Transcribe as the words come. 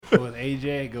With AJ,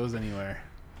 it goes anywhere.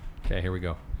 Okay, here we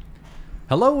go.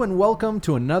 Hello and welcome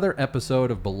to another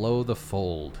episode of Below the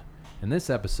Fold. In this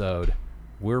episode,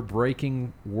 we're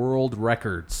breaking world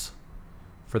records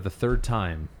for the third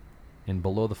time in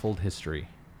Below the Fold history.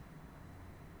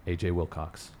 AJ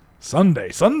Wilcox. Sunday.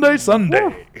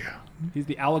 He's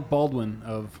the Alec Baldwin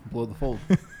of Below the Fold.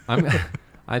 I'm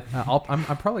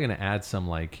probably going to add some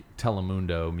like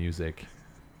Telemundo music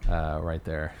right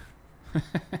there.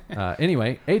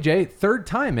 Anyway, AJ, third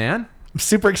time, man. I'm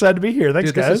super excited to be here. Thanks,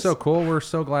 Dude, guys. this is so cool. We're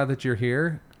so glad that you're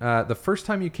here. The first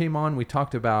time you came on, we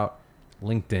talked about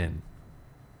LinkedIn.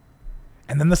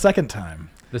 And then the second time.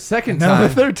 The second Now time. the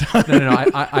third time. No.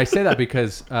 I say that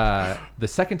because the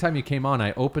second time you came on,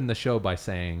 I opened the show by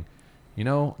saying, you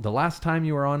know, the last time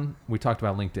you were on, we talked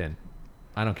about LinkedIn.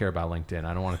 I don't care about LinkedIn.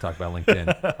 I don't want to talk about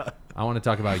LinkedIn. I want to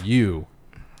talk about you.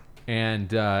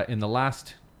 And in the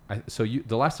last,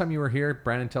 the last time you were here,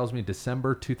 Brandon tells me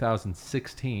December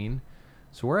 2016.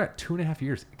 So we're at 2.5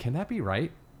 years. Can that be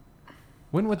right?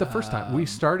 When was the first time we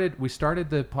started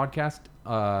the podcast?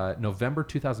 November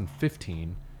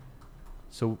 2015.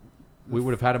 So we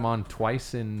would have had him on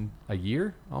twice in a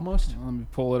year, almost. Let me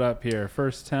pull it up here.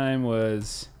 First time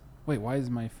was... Wait, why is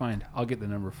my find? I'll get the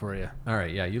number for you. All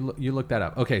right, yeah, you look that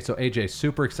up. Okay, so AJ,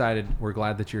 super excited. We're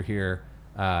glad that you're here.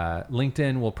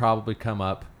 LinkedIn will probably come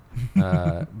up,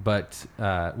 but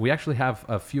we actually have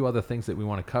a few other things that we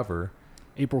want to cover.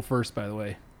 April 1st, by the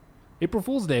way. April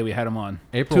Fool's Day we had him on.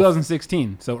 April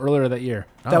 2016, so earlier that year.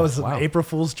 That was wow. an April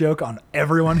Fool's joke on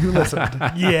everyone who listened.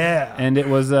 Yeah. And it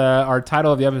was our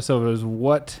title of the episode was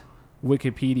What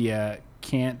Wikipedia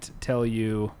Can't Tell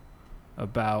You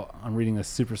About... I'm reading this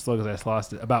super slow because I just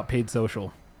lost it. About paid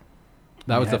social.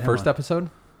 That was the had him first on.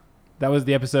 episode? That was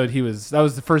the episode he was... That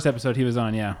was the first episode he was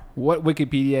on, yeah. What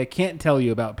Wikipedia Can't Tell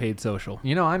You About Paid Social.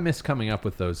 You know, I miss coming up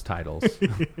with those titles.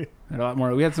 A lot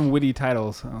more. We had some witty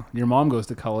titles. Your Mom Goes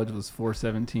to College was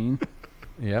 417.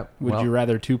 Yep. Would well, You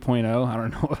Rather 2.0? I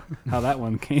don't know how that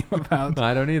one came about.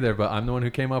 I don't either, but I'm the one who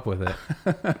came up with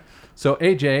it. So,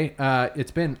 AJ,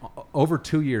 it's been over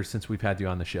 2 years since we've had you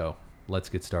on the show. Let's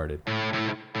get started.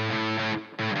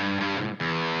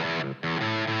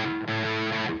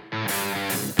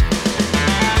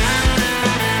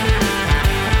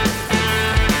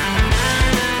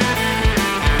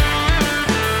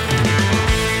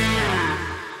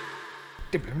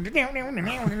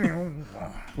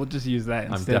 We'll just use that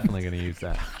I'm instead. definitely going to use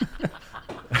that.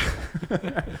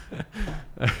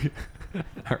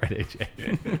 All right,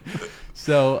 AJ.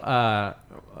 So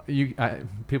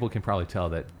people can probably tell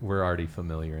that we're already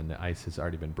familiar and the ice has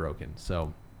already been broken.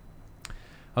 So,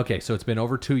 okay, so it's been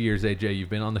over 2 years, AJ. You've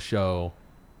been on the show.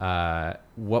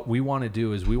 What we want to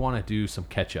do is we want to do some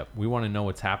catch up. We want to know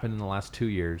what's happened in the last 2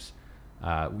 years.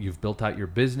 You've built out your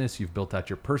business. You've built out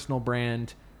your personal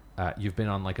brand. You've been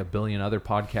on like a billion other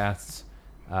podcasts.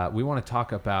 We want to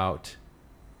talk about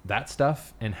that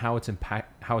stuff and how it's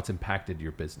impacted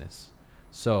your business.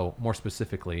 So more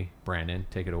specifically, Brandon,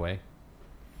 take it away.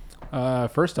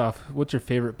 First off, what's your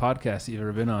favorite podcast you've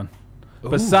ever been on?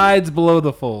 Besides Below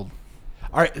the Fold.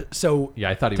 All right. So, Yeah,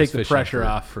 I thought he Take was the fishing pressure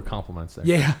off. for compliments there.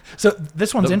 yeah. So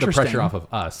this one's the interesting. pressure off of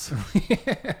us.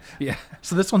 Yeah.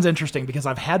 So this one's interesting because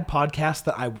I've had podcasts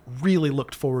that I really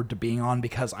looked forward to being on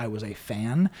because I was a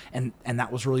fan, and that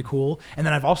was really cool. And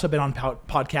then I've also been on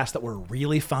podcasts that were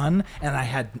really fun, and I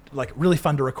had like really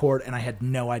fun to record, and I had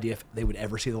no idea if they would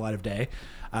ever see the light of day.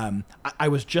 I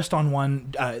was just on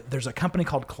one. There's a company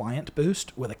called Client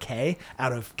Boost with a K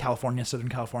out of California, Southern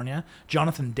California.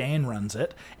 Jonathan Dane runs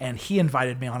it, and he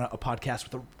invited me on a podcast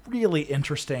with a really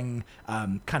interesting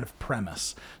kind of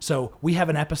premise. So we have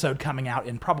an episode coming out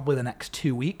in probably the next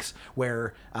 2 weeks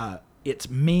where it's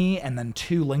me and then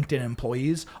 2 LinkedIn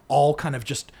employees all kind of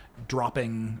just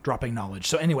dropping knowledge.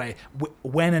 So anyway,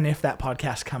 when and if that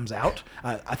podcast comes out,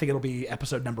 I think it'll be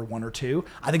episode number 1 or 2.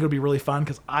 I think it'll be really fun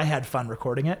because I had fun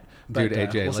recording it. But, Dude,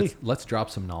 AJ, we'll see. let's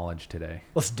drop some knowledge today.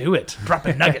 Let's do it.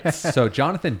 Dropping nuggets. So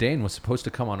Jonathan Dane was supposed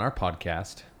to come on our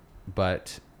podcast,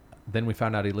 but then we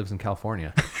found out he lives in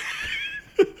California.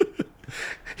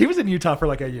 He was in Utah for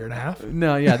like a year and a half.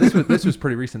 No, yeah, this was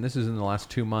pretty recent. This was in the last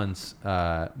 2 months.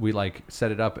 We like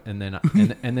set it up, and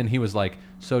then he was like,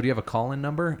 "So do you have a call-in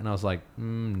number?" And I was like,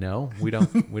 "No, we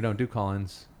don't do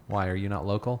call-ins. Why? Are you not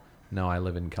local?" "No, I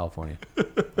live in California." "All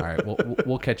right,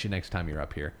 we'll catch you next time you're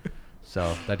up here."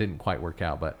 So that didn't quite work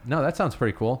out, but no, that sounds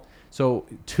pretty cool. So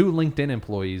 2 LinkedIn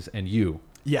employees and you.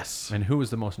 Yes. And who was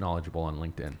the most knowledgeable on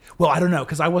LinkedIn? Well, I don't know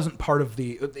because I wasn't part of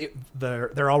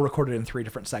they're all recorded in 3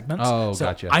 different segments. Oh, so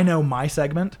gotcha. I know my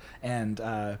segment, and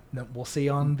we'll see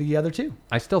on the other 2.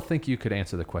 I still think you could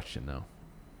answer the question though.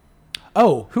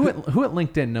 Oh, Who at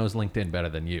LinkedIn knows LinkedIn better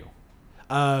than you?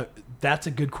 that's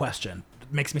a good question.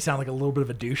 It makes me sound like a little bit of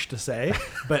a douche to say,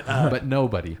 but But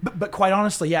nobody. But quite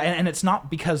honestly, yeah, and it's not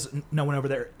because no one over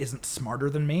there isn't smarter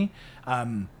than me.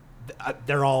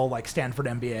 They're all like Stanford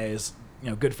MBAs,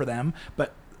 good for them.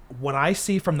 But what I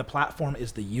see from the platform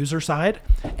is the user side,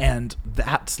 and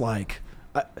that's like,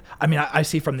 I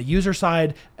see from the user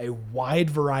side a wide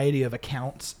variety of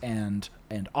accounts and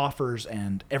offers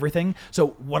and everything. So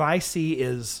what I see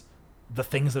is the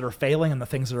things that are failing and the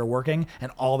things that are working,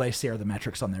 and all they see are the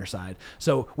metrics on their side.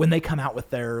 So when they come out with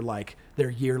their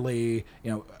yearly,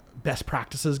 best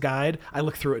practices guide, I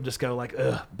look through it and just go like,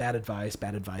 ugh, bad advice,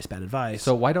 bad advice, bad advice.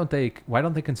 So why don't they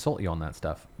consult you on that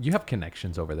stuff? You have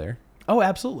connections over there. Oh,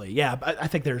 absolutely. Yeah. I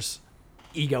think there's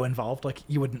ego involved. Like,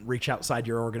 you wouldn't reach outside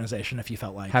your organization if you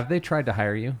felt like, Have they tried to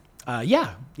hire you?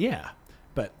 yeah.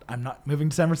 But I'm not moving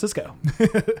to San Francisco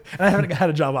and I haven't had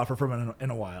a job offer from them in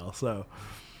a while. So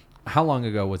How long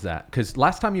ago was that? Because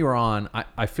last time you were on,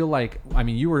 I feel like,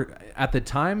 you were, at the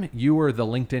time, you were the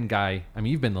LinkedIn guy.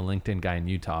 You've been the LinkedIn guy in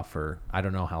Utah for I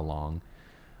don't know how long.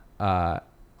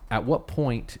 At what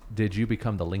point did you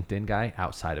become the LinkedIn guy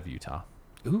outside of Utah?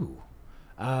 Ooh.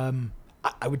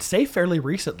 I would say fairly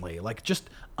recently, like just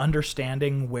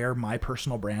understanding where my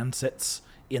personal brand sits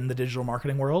in the digital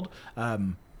marketing world.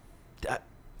 I've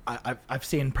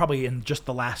seen probably in just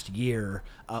the last year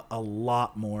a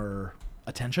lot more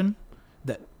attention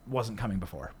that wasn't coming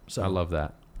before. So I love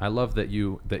that. I love that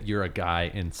you're a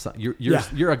guy and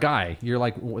you're a guy. You're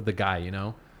like the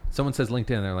guy, Someone says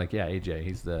LinkedIn, and they're like, yeah, AJ,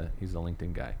 he's the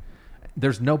LinkedIn guy.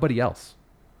 There's nobody else.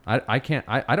 I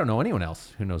don't know anyone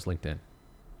else who knows LinkedIn.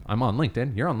 I'm on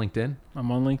LinkedIn. You're on LinkedIn.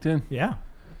 I'm on LinkedIn. Yeah.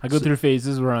 I go through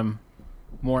phases where I'm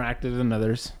more active than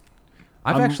others.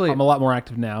 I'm a lot more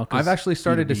active now. I've actually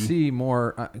started to see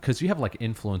more because you have like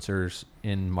influencers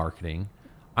in marketing.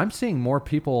 I'm seeing more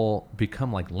people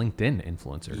become like LinkedIn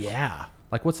influencers. Yeah.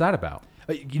 Like, what's that about?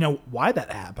 You know why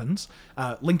that happens?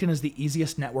 LinkedIn is the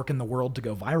easiest network in the world to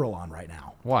go viral on right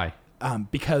now. Why?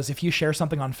 Because if you share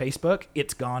something on Facebook,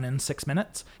 it's gone in 6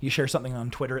 minutes. You share something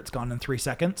on Twitter, it's gone in 3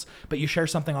 seconds. But you share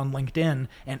something on LinkedIn,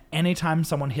 and anytime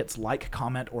someone hits like,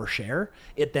 comment, or share,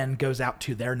 it then goes out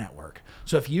to their network.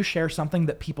 So if you share something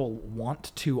that people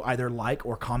want to either like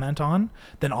or comment on,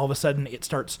 then all of a sudden it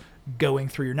starts going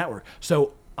through your network.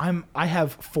 So I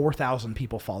have 4,000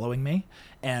 people following me,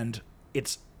 and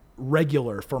it's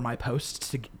regular for my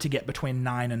posts to get between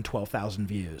 9 and 12,000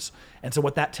 views. And so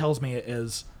what that tells me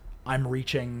is I'm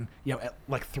reaching,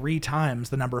 like 3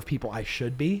 times the number of people I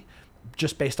should be,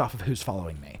 just based off of who's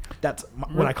following me. That's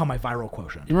what I call my viral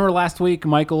quotient. You remember last week,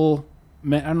 Michael,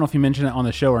 I don't know if you mentioned it on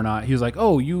the show or not. He was like,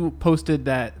 oh, you posted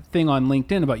that thing on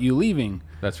LinkedIn about you leaving.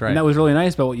 That's right. And that was really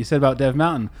nice about what you said about Dev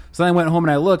Mountain. So then I went home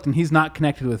and I looked, and he's not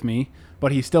connected with me,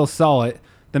 but he still saw it.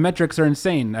 The metrics are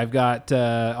insane. I've got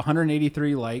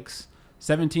 183 likes,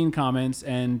 17 comments,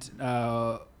 and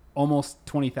almost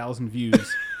 20,000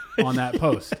 views on that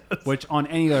post, which on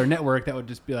any other network, that would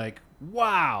just be like,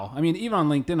 wow. Even on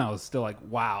LinkedIn, I was still like,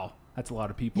 wow, that's a lot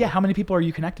of people. Yeah, how many people are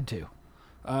you connected to?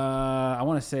 I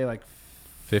want to say like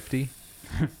 50?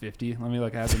 50. Let me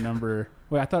look. I have the number.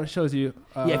 Wait, I thought it shows you.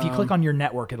 Yeah, if you click on your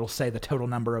network, it'll say the total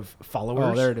number of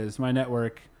followers. Oh, there it is. My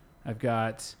network. I've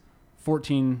got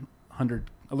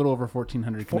 1,400, a little over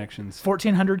 1,400 connections.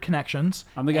 1,400 connections.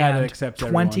 I'm the guy that accepts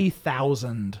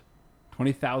 20,000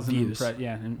 20,000 views.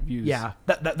 Views. Yeah,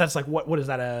 that's like what is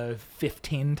that, a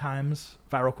 15 times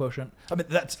viral quotient?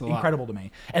 That's incredible to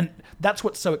me. And that's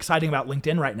what's so exciting about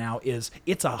LinkedIn right now is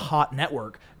it's a hot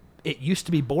network. It used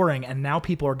to be boring, and now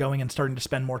people are going and starting to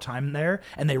spend more time there,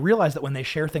 and they realize that when they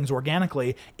share things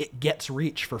organically, it gets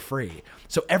reach for free.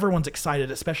 So everyone's excited,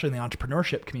 especially in the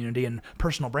entrepreneurship community and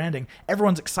personal branding.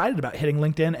 Everyone's excited about hitting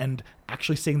LinkedIn and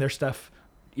actually seeing their stuff,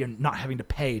 not having to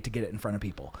pay to get it in front of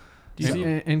people.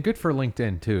 And good for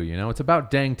LinkedIn too. It's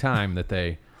about dang time that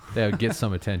they get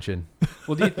some attention.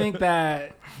 Well, do you think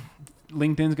that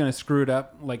LinkedIn's going to screw it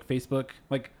up like Facebook?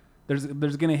 Like, there's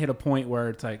going to hit a point where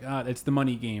it's like, it's the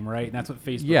money game, right? And that's what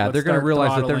Facebook. Yeah, they're going to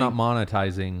realize that they're not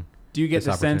monetizing. Do you get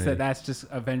the sense that that's just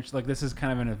eventually, like, this is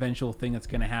kind of an eventual thing that's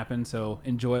going to happen? So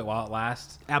enjoy it while it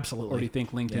lasts. Absolutely. Or do you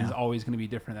think LinkedIn's always going to be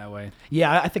different that way?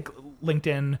 Yeah, I think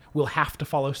LinkedIn will have to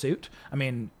follow suit.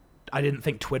 I didn't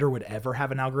think Twitter would ever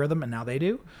have an algorithm, and now they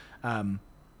do,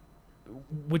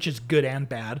 which is good and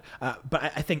bad. But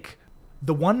I think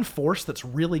the one force that's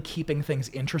really keeping things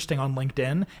interesting on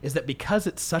LinkedIn is that because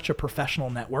it's such a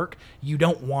professional network, you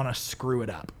don't want to screw it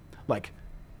up. Like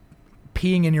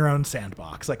peeing in your own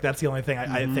sandbox. Like, that's the only thing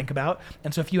I think about.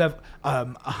 And so if you have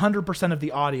 100% of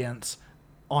the audience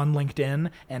on LinkedIn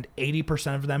and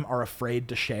 80% of them are afraid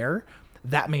to share,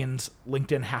 that means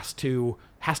LinkedIn has to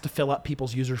fill up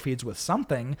people's user feeds with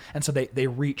something, and so they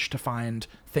reach to find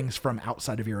things from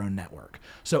outside of your own network.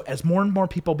 So as more and more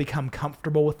people become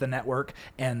comfortable with the network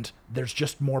and there's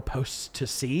just more posts to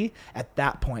see, at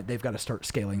that point they've got to start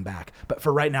scaling back. But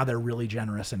for right now, they're really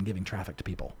generous in giving traffic to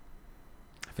people.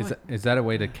 Is that a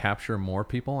way to capture more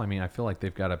people? I mean, I feel like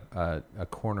they've got a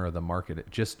corner of the market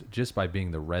just by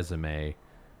being the resume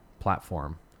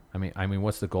platform. I mean,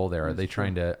 what's the goal there? Are they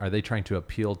trying to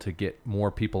appeal to get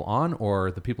more people on,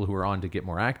 or the people who are on to get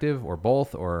more active, or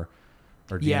both, or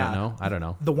do you not know? I don't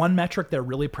know. The one metric they're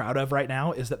really proud of right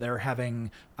now is that they're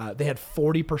having they had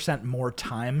 40% more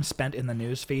time spent in the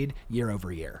news feed year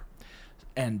over year.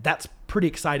 And that's pretty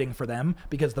exciting for them,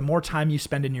 because the more time you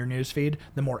spend in your newsfeed,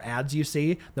 the more ads you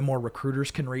see, the more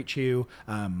recruiters can reach you,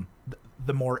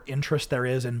 the more interest there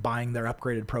is in buying their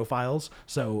upgraded profiles.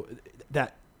 So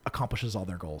that accomplishes all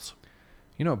their goals.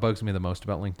 You know what bugs me the most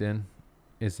about LinkedIn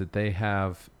is that they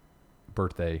have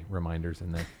birthday reminders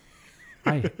in there.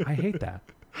 I hate that.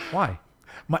 Why?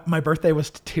 My birthday was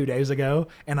 2 days ago,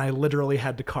 and I literally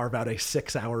had to carve out a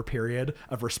 6-hour period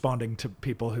of responding to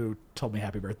people who told me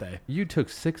happy birthday. You took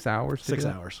 6 hours to 6 do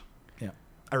that? hours. Yeah.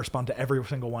 I respond to every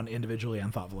single one individually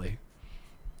and thoughtfully.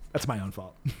 That's my own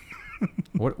fault.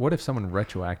 What if someone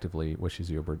retroactively wishes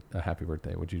you a happy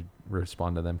birthday? Would you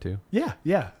respond to them too? Yeah.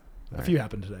 A All few right.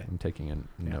 happened today. I'm taking a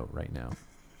note right now.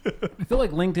 I feel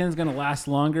like LinkedIn's going to last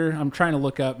longer. I'm trying to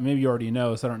look up. Maybe you already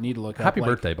know, so I don't need to look up. Happy like,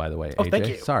 birthday, by the way, Oh, AJ. thank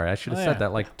you. Sorry, I should have Oh, said yeah.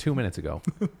 that like 2 minutes ago.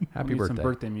 Happy Need birthday. some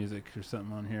birthday music or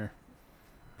something on here.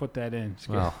 Put that in. Just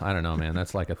Well, I don't know, man.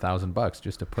 That's like $1,000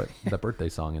 just to put the birthday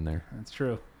song in there. kidding. That's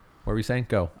true. What were you saying?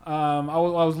 Go. I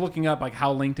was looking up like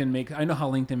how LinkedIn makes. I know how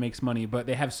LinkedIn makes money, but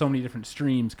they have so many different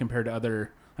streams compared to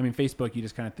other. I mean, Facebook, you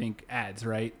just kind of think ads,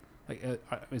 right? Like,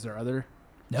 is there other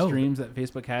streams that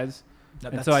Facebook has?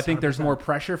 And so I think there's more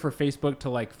pressure for Facebook to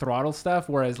like throttle stuff,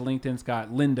 whereas LinkedIn's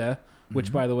got Linda,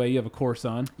 which by the way you have a course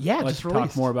on. Yeah, Let's just talk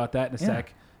released. more about that in a Yeah.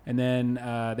 sec. And then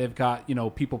they've got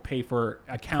people pay for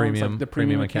accounts, Premium, like the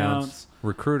premium accounts.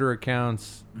 recruiter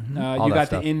accounts. You All that got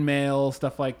stuff. the in-mail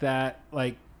stuff like that.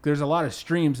 Like there's a lot of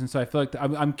streams, and so I feel like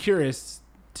I'm curious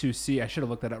to see. I should have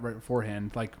looked that up right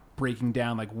beforehand, like breaking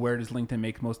down like where does LinkedIn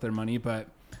make most of their money. But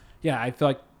yeah, I feel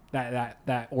like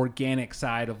that organic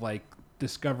side of like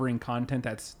discovering content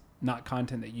that's not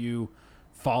content that you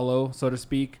follow, so to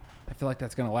speak. I feel like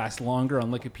that's going to last longer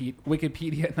on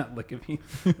Wikipedia, not Wikipedia.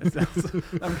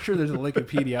 I'm sure there's a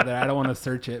Wikipedia out there. I don't want to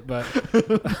search it, but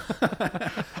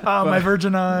my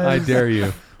virgin eyes. I dare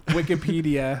you.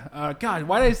 Wikipedia. God,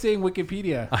 why did I say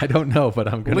Wikipedia? I don't know,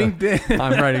 but I'm gonna. LinkedIn.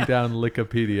 I'm writing down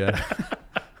Wikipedia.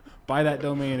 Buy that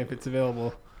domain if it's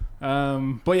available.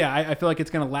 But yeah, I feel like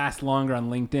it's going to last longer on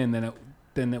LinkedIn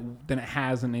than it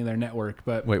has in any other network.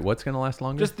 But Wait, what's gonna last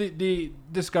longer? just the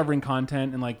discovering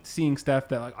content and like seeing stuff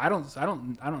that like I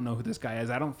don't know who this guy is.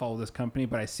 I don't follow this company,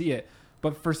 but I see it.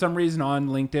 But for some reason on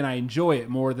LinkedIn, I enjoy it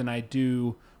more than I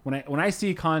do when I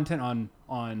see content on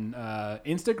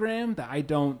Instagram that I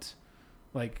don't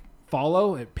like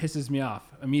follow. It pisses me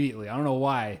off immediately. I don't know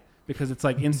why, because it's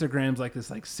like Instagram's like this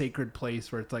like sacred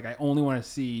place where it's like I only want to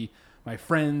see my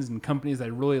friends and companies I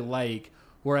really like.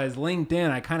 Whereas LinkedIn,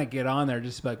 I kind of get on there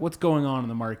just like what's going on in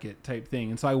the market type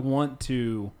thing. And so I want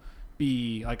to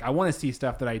be like, I want to see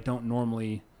stuff that I don't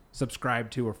normally subscribe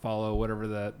to or follow, whatever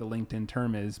the LinkedIn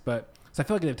term is. But so I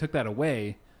feel like if they took that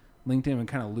away, LinkedIn would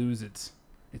kind of lose its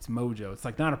mojo. It's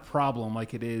like not a problem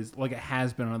like it is, like it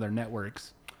has been on other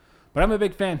networks. But I'm a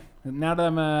big fan. Now that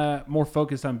I'm more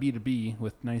focused on B2B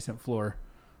with 90 Cent Floor,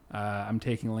 I'm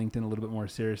taking LinkedIn a little bit more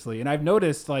seriously. And I've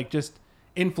noticed like just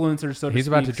influencers, so to He's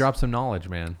speak. about to drop some knowledge,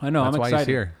 man. I know. That's I'm why excited. he's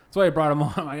here. That's why I brought him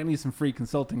on. I need some free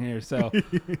consulting here. So,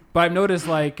 but I've noticed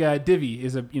like Divvy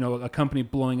is a company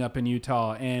blowing up in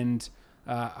Utah, and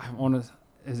I want to.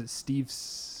 Is it Steve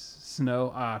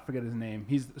Snow? I forget his name.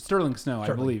 He's Sterling Snow,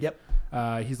 I believe. Yep.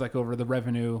 He's like over the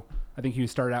revenue. I think he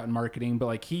started out in marketing, but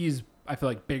like I feel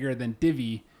like bigger than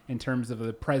Divvy in terms of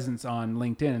the presence on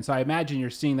LinkedIn. And so I imagine you're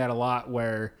seeing that a lot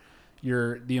where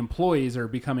the employees are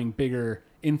becoming bigger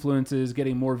influences,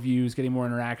 getting more views, getting more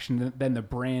interaction than the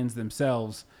brands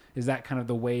themselves. Is that kind of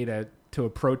the way to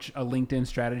approach a LinkedIn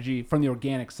strategy from the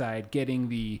organic side, getting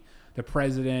the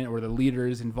president or the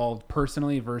leaders involved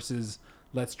personally versus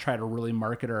let's try to really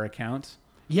market our account?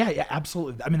 Yeah,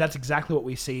 absolutely. I mean, that's exactly what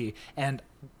we see. And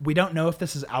we don't know if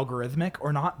this is algorithmic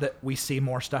or not, that we see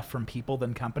more stuff from people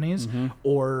than companies,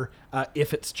 or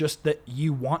if it's just that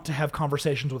you want to have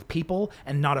conversations with people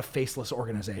and not a faceless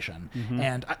organization.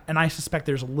 And I suspect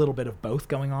there's a little bit of both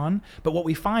going on. But what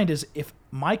we find is if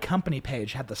my company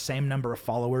page had the same number of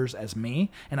followers as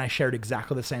me and I shared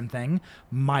exactly the same thing,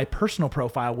 my personal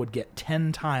profile would get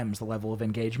 10 times the level of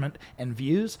engagement and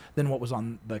views than what was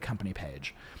on the company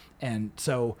page. And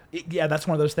so, that's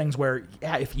one of those things where,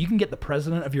 if you can get the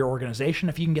president of your organization,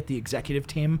 if you can get the executive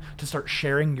team to start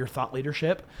sharing your thought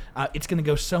leadership, it's going to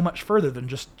go so much further than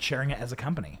just sharing it as a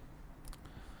company.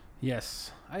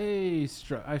 Yes. I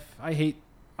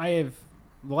have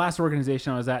the last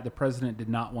organization I was at, the president did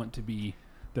not want to be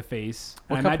the face.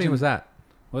 What company was that?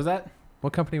 What was that?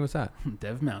 What company was that?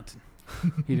 Dev Mountain.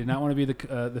 He did not want to be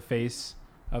the face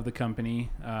of the company.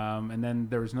 And then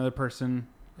there was another person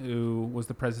who was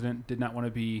the president, did not want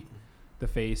to be the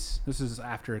face. This is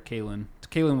after Kalen.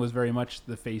 Kalen was very much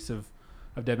the face of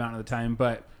Dev Mountain at the time.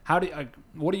 But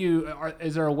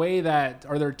is there a way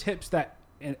are there tips that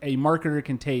a marketer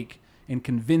can take in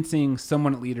convincing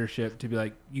someone at leadership to be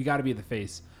like, you got to be the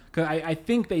face? Because I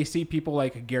think they see people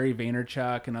like Gary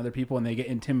Vaynerchuk and other people and they get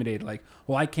intimidated, like,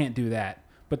 well, I can't do that.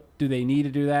 But do they need to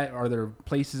do that? Are there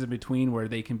places in between where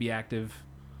they can be active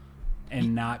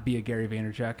and not be a Gary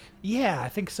Vaynerchuk? Yeah, I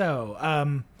think so.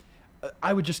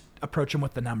 I would just approach them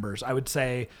with the numbers. I would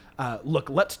say, look,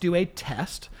 let's do a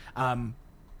test.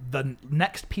 The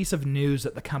next piece of news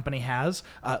that the company has,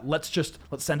 let's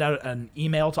send out an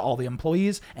email to all the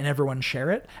employees and everyone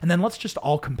share it. And then let's just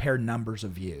all compare numbers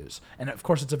of views. And of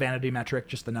course it's a vanity metric,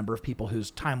 just the number of people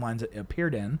whose timelines it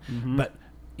appeared in, but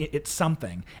it's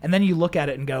something. And then you look at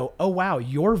it and go, oh, wow,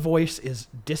 your voice is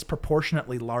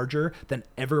disproportionately larger than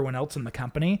everyone else in the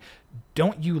company.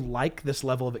 Don't you like this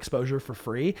level of exposure for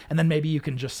free? And then maybe you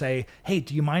can just say, hey,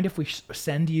 do you mind if we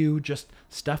send you just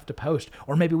stuff to post?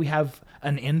 Or maybe we have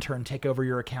an intern take over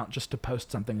your account just to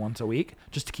post something once a week,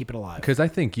 just to keep it alive. Because I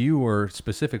think you were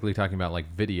specifically talking about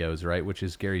like videos, right? Which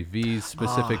is Gary V's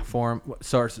specific form.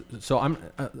 So I'm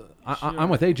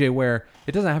with AJ where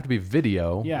it doesn't have to be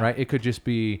video, right? It could just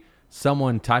be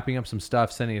someone typing up some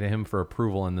stuff, sending it to him for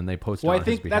approval, and then they post it on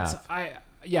his behalf.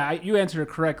 You answered it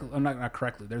correctly. Not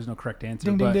correctly. There's no correct answer.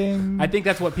 Ding, but ding, ding. I think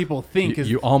that's what people think.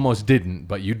 You almost didn't,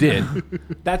 but you did.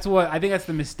 I think that's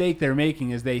the mistake they're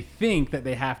making, is they think that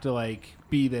they have to like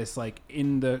be this like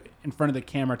in front of the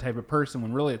camera type of person,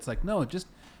 when really it's like, no, just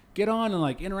get on and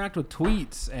like interact with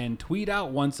tweets and tweet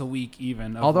out once a week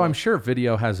even. Although I'm sure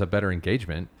video has a better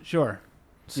engagement. Sure.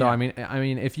 So I mean,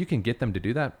 if you can get them to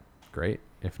do that, great.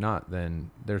 If not,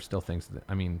 then there's still things that,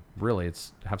 really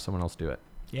it's have someone else do it.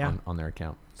 On their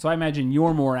account. So I imagine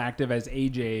you're more active as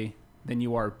AJ than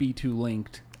you are B2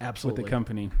 linked. Absolutely. With the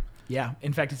company. Yeah.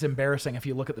 In fact, it's embarrassing if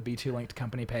you look at the B2 linked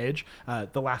company page.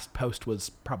 The last post was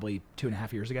probably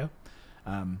 2.5 years ago.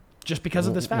 Just because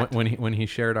of this fact. When he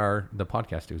shared the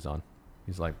podcast he was on,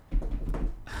 he's like,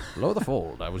 "Below the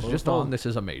fold. I was just on. This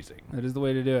is amazing." That is the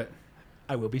way to do it.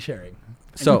 I will be sharing.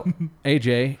 So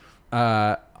AJ,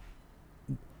 I'm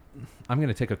going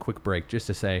to take a quick break just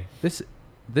to say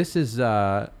this is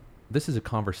a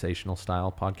conversational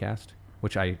style podcast,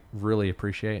 which I really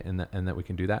appreciate, and that we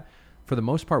can do that. For the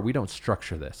most part, we don't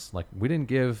structure this. Like, we didn't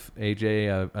give AJ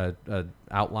a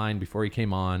outline before he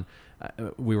came on.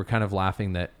 We were kind of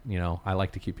laughing that, I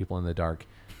like to keep people in the dark.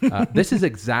 This is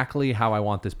exactly how I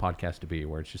want this podcast to be,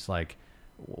 where it's just like,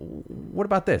 what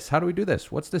about this? How do we do this?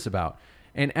 What's this about?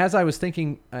 And as I was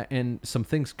thinking, and some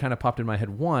things kind of popped in my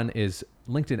head. One is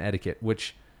LinkedIn etiquette,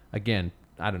 which, again,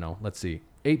 I don't know. Let's see.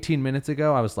 18 minutes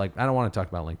ago, I was like, I don't want to talk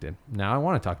about LinkedIn. Now I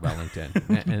want to talk about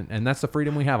LinkedIn. and that's the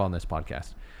freedom we have on this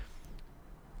podcast.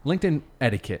 LinkedIn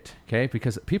etiquette, okay?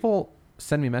 Because people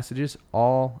send me messages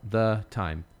all the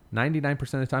time. 99%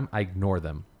 of the time, I ignore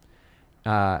them.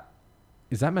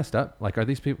 Is that messed up? Like, are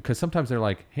these people... Because sometimes they're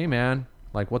like, hey, man,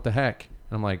 like, what the heck?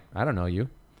 And I'm like, I don't know you.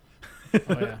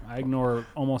 Oh, yeah. I ignore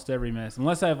almost every mess.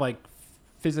 Unless I've, like,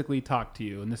 physically talked to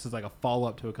you, and this is like a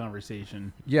follow-up to a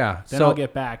conversation. Yeah. Then I'll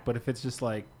get back. But if it's just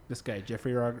like this guy,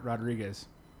 Jeffrey Rodriguez,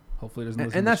 hopefully doesn't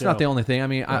listen and to that's the show. not the only thing.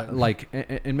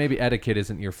 And maybe etiquette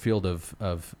isn't your field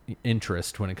of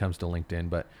interest when it comes to LinkedIn,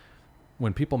 but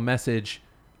when people message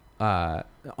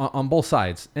on both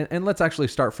sides, and let's actually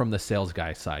start from the sales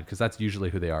guy side, because that's usually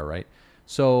who they are, right?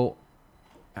 So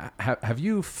have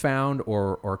you found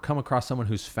or come across someone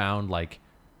who's found like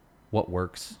what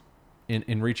works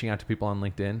in reaching out to people on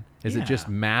LinkedIn? Is it just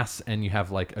mass and you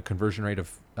have like a conversion rate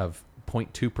of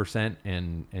 0.2%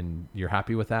 and you're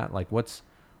happy with that? Like what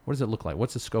does it look like?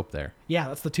 What's the scope there? Yeah,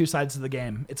 that's the two sides of the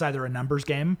game. It's either a numbers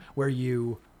game where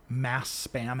you mass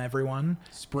spam everyone.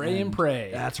 Spray and pray.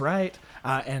 That's right.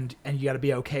 And you got to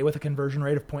be okay with a conversion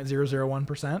rate of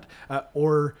 0.001%.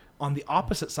 Or on the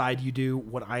opposite side, you do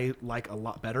what I like a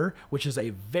lot better, which is a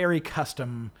very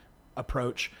custom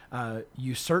approach.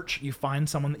 You search, you find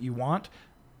someone that you want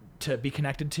to be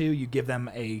connected to, you give them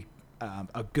a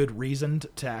good reason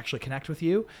to actually connect with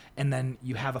you, and then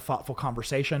you have a thoughtful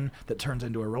conversation that turns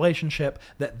into a relationship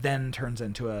that then turns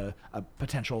into a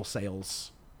potential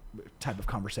sales type of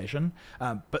conversation.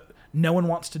 But no one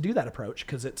wants to do that approach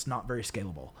because it's not very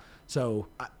scalable. So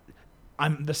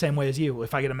I'm the same way as you.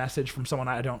 If I get a message from someone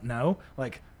I don't know,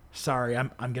 like, sorry,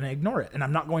 I'm going to ignore it. And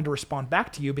I'm not going to respond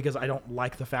back to you because I don't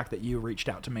like the fact that you reached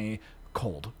out to me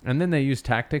cold. And then they use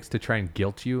tactics to try and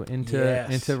guilt you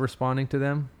into responding to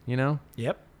them, you know?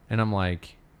 Yep. And I'm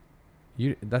like,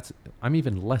 I'm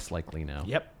even less likely now.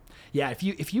 Yep. Yeah,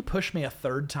 if you push me a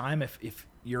third time, if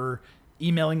you're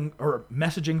emailing or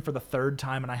messaging for the third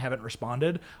time and I haven't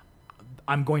responded,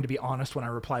 I'm going to be honest when I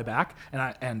reply back,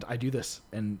 and I do this,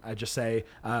 and I just say,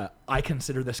 I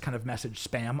consider this kind of message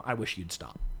spam. I wish you'd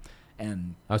stop.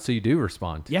 And so you do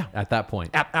respond. Yeah. At that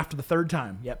point. After the third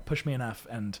time, push me enough,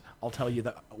 and I'll tell you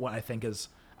that what I think is.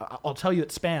 I'll tell you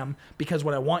it's spam, because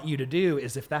what I want you to do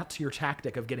is, if that's your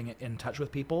tactic of getting in touch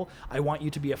with people, I want you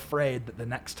to be afraid that the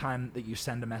next time that you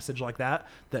send a message like that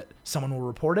someone will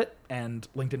report it and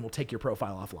LinkedIn will take your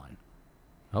profile offline.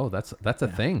 Oh, that's a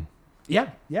thing. Yeah.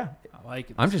 I like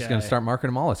it. I'm just going to start marking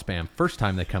them all as spam first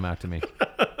time they come out to me.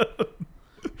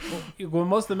 Well,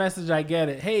 most of the message I get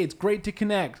hey, it's great to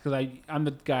connect, because I'm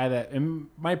the guy that, and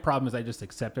my problem is I just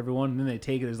accept everyone, and then they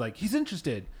take it as like, he's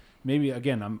interested. Maybe,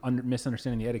 again, I'm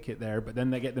misunderstanding the etiquette there, but then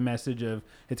they get the message of,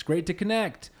 it's great to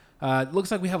connect. It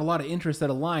looks like we have a lot of interests that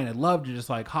align. I'd love to just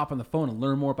like hop on the phone and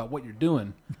learn more about what you're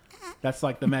doing. That's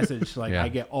like the message I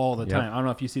get all the time. I don't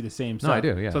know if you see the same stuff. No, I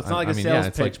do, yeah. So it's not like a sales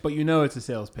pitch, like, but you know it's a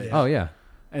sales pitch. Oh, yeah.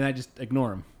 And I just ignore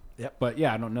them. Yep. But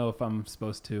yeah, I don't know if I'm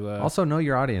supposed to. Also, know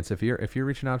your audience. If you're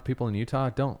reaching out to people in Utah,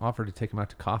 don't offer to take them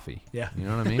out to coffee. Yeah. You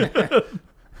know what I mean?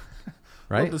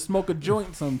 Right? Love to smoke a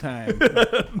joint sometime.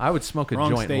 I would smoke a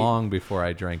Wrong joint state. long before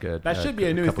I drank a. That should be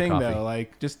a new cup of thing coffee. though.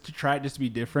 Like just to try it, just to be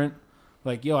different.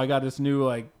 Like, yo, I got this new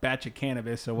like batch of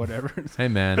cannabis or whatever. Hey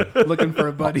man, Looking for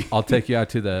a buddy. I'll take you out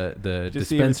to the Just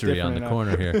see if it's dispensary on the different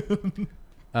corner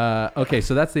here. Okay,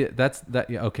 so that's that.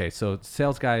 Yeah, okay, so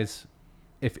sales guys,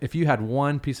 if you had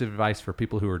one piece of advice for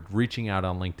people who are reaching out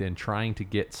on LinkedIn trying to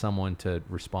get someone to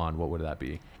respond, what would that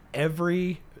be?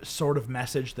 Every sort of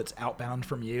message that's outbound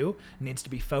from you needs to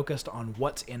be focused on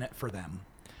what's in it for them.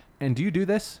 And do you do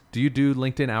this? Do you do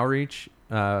LinkedIn outreach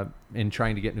in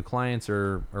trying to get new clients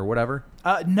or whatever?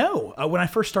 No. When I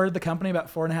first started the company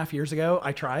about 4.5 years ago,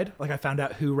 I tried. Like, I found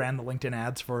out who ran the LinkedIn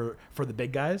ads for the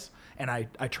big guys, and I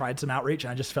tried some outreach,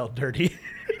 and I just felt dirty.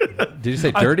 Did you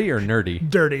say dirty or nerdy?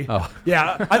 Dirty. Oh.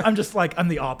 Yeah. I'm just like, I'm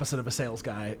the opposite of a sales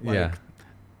guy. Like, Yeah.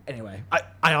 Anyway,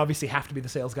 I obviously have to be the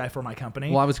sales guy for my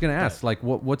company. Well, I was going to ask, like,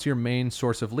 what's your main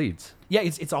source of leads? Yeah,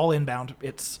 it's all inbound.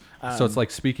 It's So it's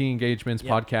like speaking engagements,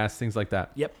 Yep. podcasts, things like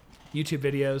that. Yep. YouTube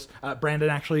videos.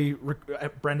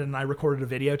 Brandon and I recorded a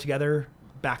video together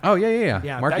back. Oh, yeah.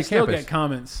 Yeah, I Market still Campus. get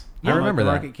comments. I on, remember the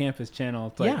that. Market Campus channel.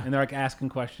 It's like, Yeah. and they're like asking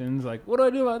questions like, what do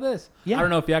I do about this? Yeah. I don't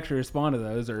know if you actually respond to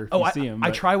those or if Oh, you see them. I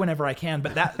try whenever I can,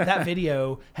 but that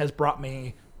video has brought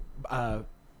me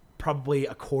probably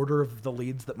a quarter of the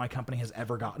leads that my company has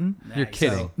ever gotten. You're Nice.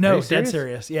 kidding. Are No, you dead serious?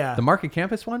 serious. Yeah. The Market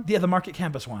Campus one? Yeah, the Market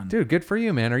Campus one. Dude, good for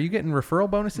you, man. Are you getting referral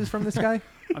bonuses from this guy?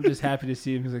 I'm just happy to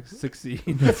see him succeed.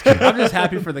 I'm just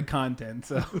happy for the content.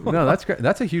 So No, that's great.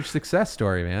 That's a huge success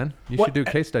story, man. You What- should do a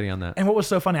case study on that. And what was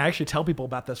so funny, I actually tell people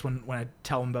about this when I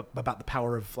tell them about the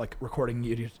power of like recording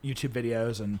YouTube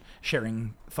videos and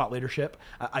sharing thought leadership.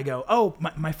 I go, oh,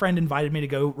 my friend invited me to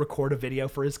go record a video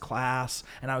for his class.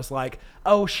 And I was like,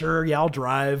 oh, sure. Yeah, I'll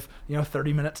drive,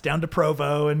 30 minutes down to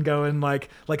Provo and go and like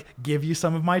give you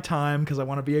some of my time because I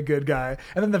want to be a good guy.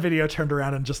 And then the video turned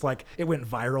around and just like it went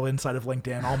viral inside of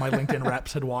LinkedIn. All my LinkedIn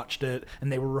reps had watched it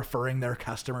and they were referring their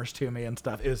customers to me and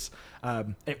stuff. It was,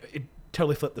 it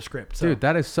totally flipped the script. So, Dude,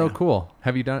 that is so yeah. cool.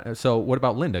 Have you done so? What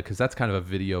about Linda? Because that's kind of a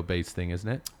video-based thing, isn't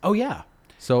it? Oh yeah.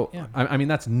 So Yeah. I mean,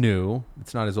 that's new.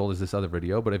 It's not as old as this other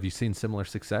video, but have you seen similar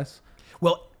success?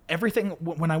 Well, everything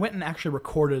when I went and actually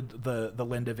recorded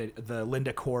the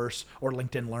Linda course or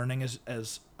LinkedIn Learning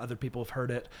as other people have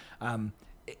heard it,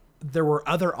 there were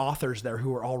other authors there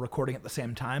who were all recording at the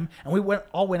same time, and we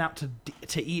all went out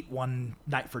to eat one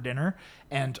night for dinner,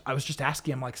 and I was just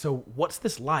asking them like, so what's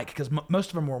this like? Because most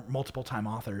of them were multiple time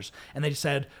authors, and they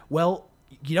said, well,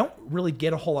 you don't really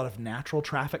get a whole lot of natural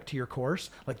traffic to your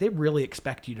course. Like they really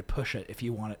expect you to push it if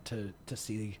you want it to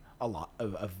see a lot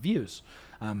of views.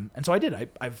 And so I did.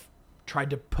 I've tried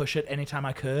to push it anytime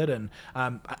I could. And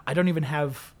I don't even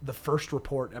have the first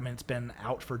report. I mean, it's been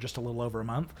out for just a little over a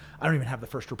month. I don't even have the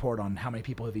first report on how many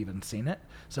people have even seen it.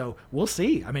 So we'll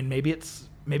see. I mean, maybe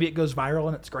it goes viral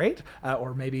and it's great,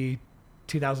 or maybe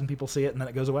 2,000 people see it and then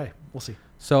it goes away. We'll see.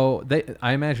 So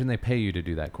I imagine they pay you to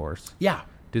do that course. Yeah.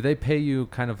 Do they pay you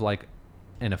kind of like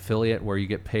an affiliate where you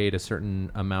get paid a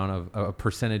certain amount of a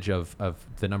percentage of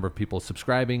the number of people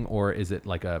subscribing, or is it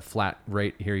like a flat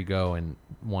rate? Here you go, and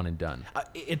one and done.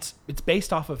 It's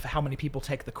based off of how many people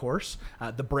take the course.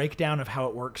 The breakdown of how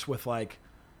it works with like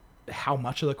how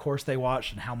much of the course they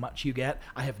watch and how much you get,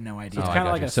 I have no idea. It's Oh, I kind of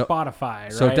got like you. a So- Spotify,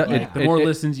 right? so Like, the more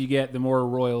listens you get, the more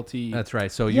royalty. That's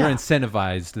right. So you're Yeah.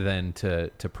 incentivized then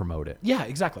to promote it. Yeah,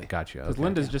 exactly. Gotcha. Because Okay.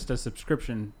 Lynda's just a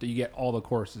subscription that you get all the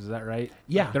courses. Is that right?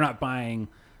 Yeah. They're not buying,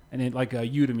 and it, like a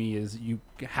Udemy is, you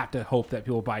have to hope that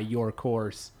people buy your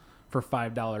course for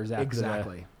 $5 after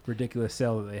Exactly. the ridiculous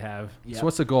sale that they have. Yeah. So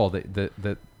what's the goal?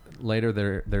 That later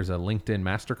there's a LinkedIn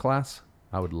masterclass.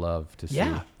 I would love to see.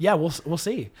 Yeah, we'll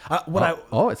see.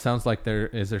 It sounds like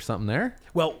is there something there?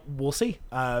 Well, we'll see.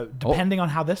 Depending on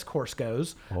how this course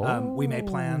goes, we may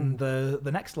plan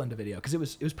the next Lynda video, because it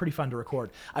was pretty fun to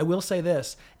record. I will say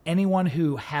this: anyone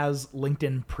who has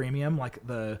LinkedIn Premium, like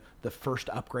the first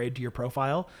upgrade to your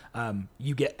profile,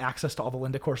 you get access to all the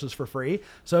Lynda courses for free.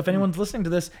 So if anyone's listening to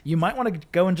this, you might want to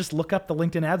go and just look up the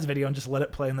LinkedIn ads video and just let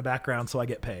it play in the background so I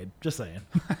get paid. Just saying.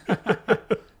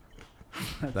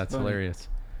 That's funny. hilarious.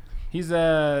 He's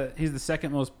the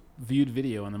second most viewed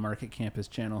video on the Market Campus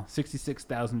channel.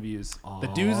 66,000 views. The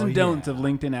do's and don'ts of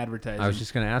LinkedIn advertising. I was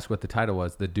just going to ask what the title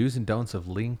was. The do's and don'ts of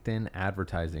LinkedIn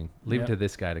advertising. Leave it Yep. to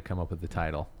this guy to come up with the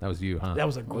title. That was you, huh? That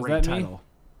was a Was great that me? title.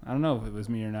 I don't know if it was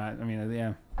me or not. I mean,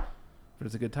 yeah, but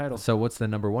it's a good title. So what's the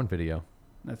number one video?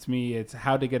 That's me. It's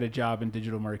how to get a job in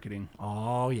digital marketing.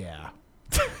 Oh yeah.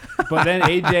 But then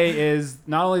AJ is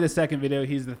not only the second video,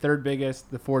 he's the third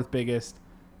biggest, the fourth biggest,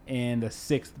 and the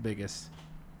sixth biggest.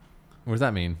 What does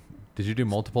that mean? Did you do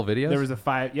multiple videos? There was a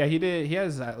 5. Yeah, he did. He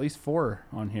has at least 4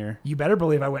 on here. You better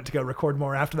believe I went to go record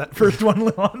more after that first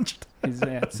one launched. So Dude, I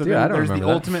then don't there's the remember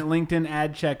that. ultimate LinkedIn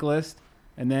ad checklist,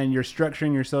 and then you're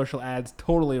structuring your social ads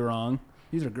totally wrong.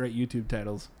 These are great YouTube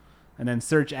titles. And then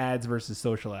search ads versus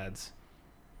social ads.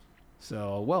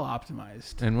 So well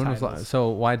optimized. and when titles. so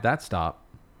why'd that stop?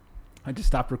 I just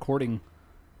stopped recording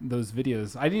those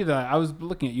videos. I was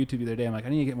looking at YouTube the other day. I'm like, I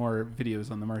need to get more videos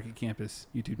on the Market Campus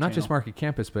YouTube channel. Not just Market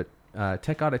Campus, but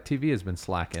Tech Audit TV has been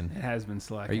slacking. It has been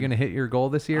slacking. Are you going to hit your goal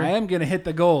this year? I am going to hit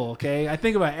the goal, okay? I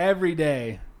think about it every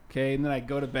day, okay? And then I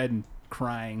go to bed and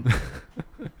crying.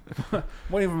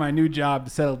 Waiting for my new job to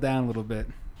settle down a little bit.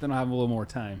 Then I'll have a little more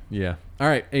time. Yeah. All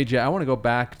right, AJ, I want to go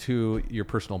back to your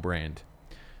personal brand.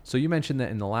 So you mentioned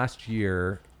that in the last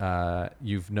year,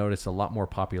 you've noticed a lot more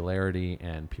popularity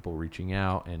and people reaching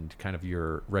out and kind of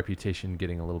your reputation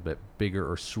getting a little bit bigger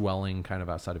or swelling kind of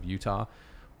outside of Utah.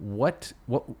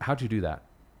 How'd you do that?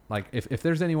 Like if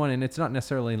there's anyone, and it's not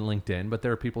necessarily in LinkedIn, but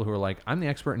there are people who are like, I'm the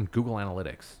expert in Google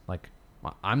Analytics. Like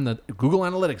I'm the Google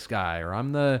Analytics guy, or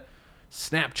I'm the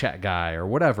Snapchat guy, or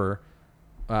whatever.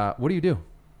 What do you do?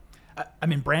 I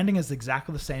mean, branding is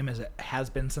exactly the same as it has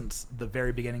been since the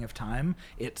very beginning of time.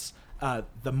 It's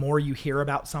the more you hear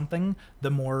about something, the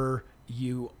more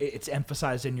it's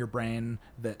emphasized in your brain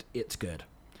that it's good.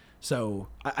 So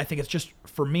I think it's just,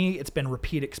 for me, it's been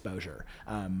repeat exposure.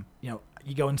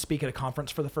 You go and speak at a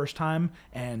conference for the first time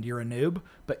and you're a noob,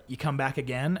 but you come back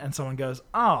again and someone goes,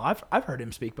 oh, I've heard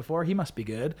him speak before. He must be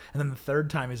good. And then the third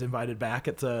time he's invited back,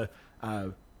 it's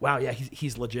wow, yeah,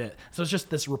 he's legit. So it's just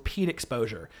this repeat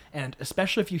exposure. And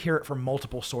especially if you hear it from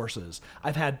multiple sources.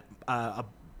 I've had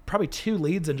probably 2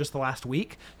 leads in just the last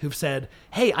week who've said,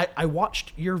 hey, I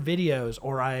watched your videos,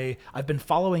 or I've been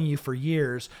following you for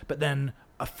years, but then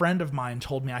a friend of mine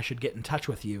told me I should get in touch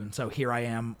with you. And so here I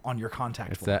am on your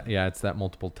contact form. It's that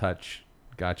multiple touch.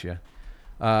 Gotcha.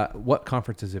 What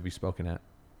conferences have you spoken at?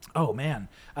 Oh, man.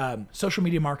 Social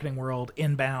Media Marketing World,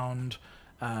 Inbound,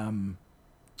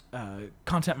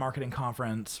 Content Marketing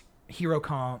Conference,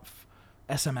 HeroConf,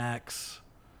 SMX.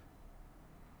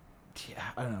 Yeah,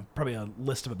 I don't know, probably a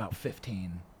list of about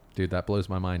 15. Dude, that blows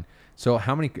my mind. So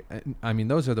how many, I mean,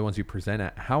 those are the ones you present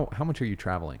at. How much are you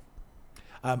traveling?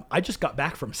 I just got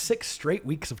back from 6 straight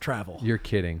weeks of travel. You're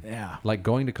kidding. Yeah. Like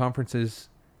going to conferences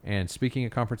and speaking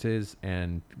at conferences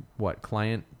and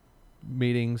client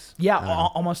meetings? Yeah,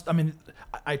 almost. I mean,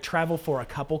 I travel for a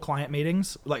couple client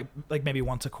meetings, like maybe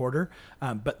once a quarter,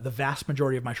 but the vast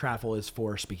majority of my travel is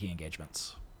for speaking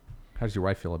engagements. How does your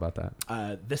wife feel about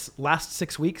that? This last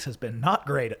 6 weeks has been not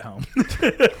great at home.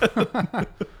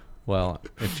 Well,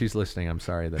 if she's listening, I'm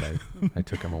sorry that I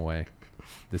took him away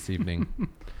this evening.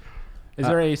 Is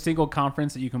there a single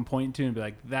conference that you can point to and be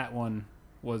like, that one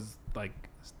was like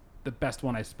the best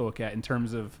one I spoke at in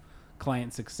terms of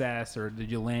client success, or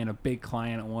did you land a big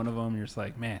client at one of them? You're just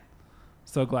like, man,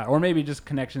 so glad. Or maybe just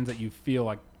connections that you feel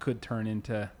like could turn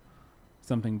into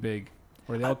something big,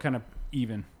 or they all kind of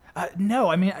even. No,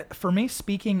 I mean, for me,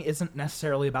 speaking isn't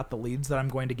necessarily about the leads that I'm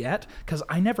going to get, because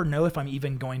I never know if I'm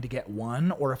even going to get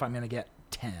one or if I'm going to get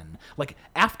 10. Like,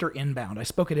 after Inbound, I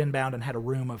spoke at Inbound and had a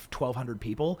room of 1,200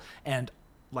 people, and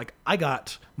like I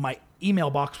got, my email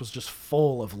box was just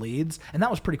full of leads, and that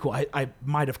was pretty cool. I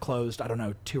might have closed, I don't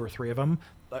know, 2 or 3 of them.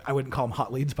 I wouldn't call them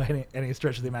hot leads by any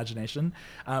stretch of the imagination.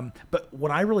 But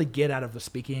what I really get out of the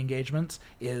speaking engagements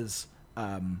is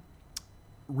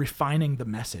refining the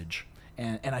message.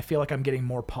 And I feel like I'm getting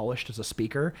more polished as a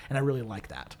speaker, and I really like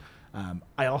that.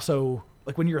 I also,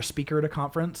 like when you're a speaker at a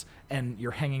conference and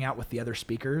you're hanging out with the other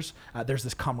speakers, there's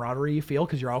this camaraderie you feel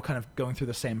because you're all kind of going through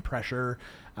the same pressure.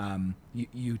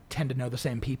 You tend to know the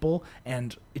same people,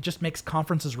 and it just makes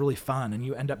conferences really fun, and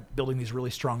you end up building these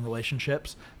really strong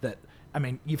relationships that, I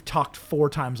mean, you've talked 4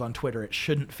 times on Twitter. It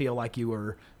shouldn't feel like you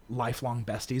were lifelong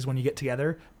besties when you get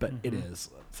together, but it is.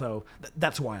 So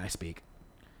that's why I speak.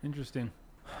 Interesting.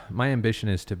 My ambition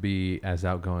is to be as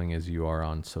outgoing as you are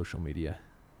on social media.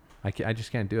 I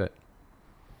just can't do it.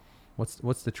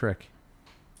 What's the trick?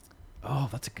 Oh,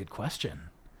 that's a good question.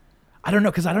 I don't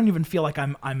know, because I don't even feel like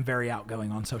I'm very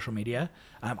outgoing on social media.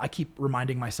 I keep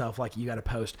reminding myself, like, you got to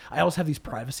post. I always have these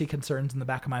privacy concerns in the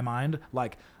back of my mind,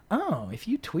 like, oh, if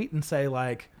you tweet and say,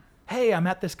 like, hey, I'm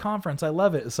at this conference, I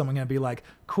love it, is someone going to be like,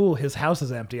 cool, his house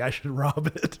is empty, I should rob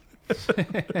it?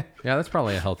 Yeah, that's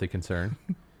probably a healthy concern.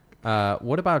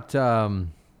 What about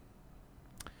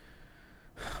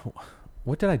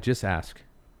what did I just ask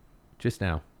just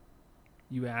now?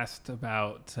 You asked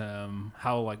about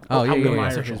how, like, Oh, how yeah, Will yeah,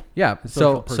 Meyer yeah. his Yeah, social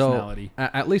so personality.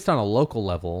 at least on a local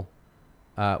level,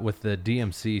 with the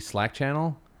DMC Slack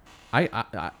channel, I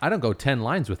don't go 10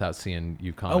 lines without seeing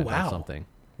you comment wow. on something.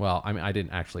 Well, I mean, I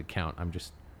didn't actually count. I'm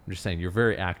just saying you're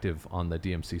very active on the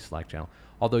DMC Slack channel.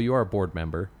 Although you are a board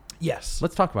member. Yes.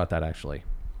 Let's talk about that actually.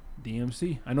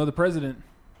 DMC. I know the president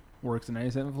works in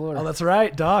 97 Florida. Oh, that's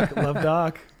right, Doc. Love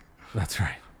Doc. That's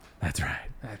right. That's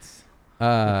That's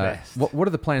best. best. What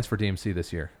are the plans for DMC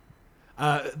this year?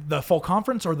 The full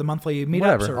conference or the monthly meetups?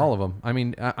 Whatever, or? all of them. I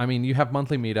mean, you have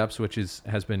monthly meetups, which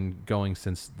has been going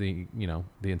since the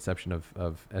inception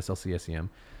of SLC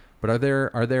SEM. But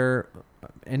are there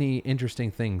any interesting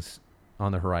things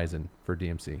on the horizon for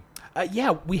DMC?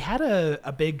 Yeah, we had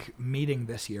a big meeting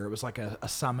this year. It was like a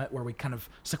summit where we kind of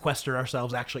sequestered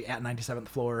ourselves actually at 97th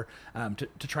floor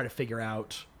to try to figure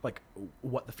out like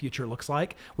what the future looks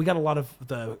like. We got a lot of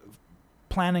the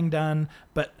planning done,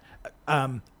 but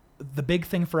the big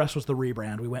thing for us was the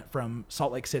rebrand. We went from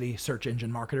Salt Lake City Search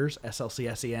Engine Marketers,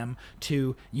 SLC SEM,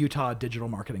 to Utah Digital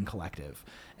Marketing Collective.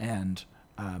 And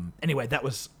anyway, that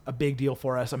was a big deal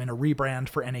for us. I mean, a rebrand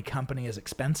for any company is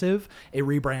expensive. A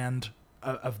rebrand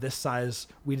of this size,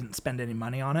 we didn't spend any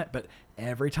money on it, but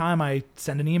every time I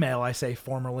send an email, I say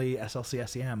formerly SLC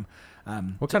SEM.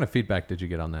 What kind of feedback did you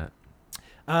get on that?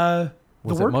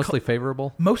 Was the it word mostly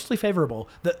favorable? Mostly favorable.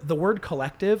 The word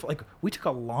collective, like, we took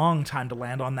a long time to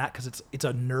land on that because it's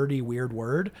a nerdy, weird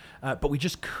word, but we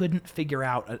just couldn't figure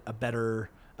out a better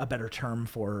term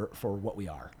for what we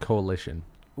are. Coalition.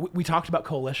 We talked about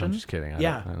coalition. I'm just kidding.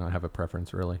 I don't have a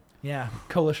preference really. Yeah,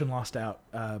 coalition lost out.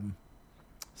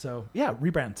 So yeah,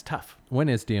 rebrand's tough. When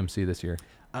is DMC this year?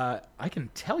 I can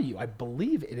tell you, I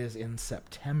believe it is in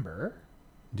September.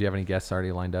 Do you have any guests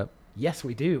already lined up? Yes,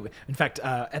 we do. In fact,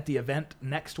 at the event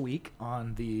next week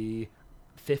on the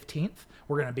 15th,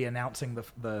 we're going to be announcing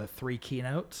the 3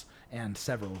 keynotes and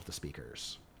several of the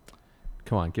speakers.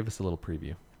 Come on, give us a little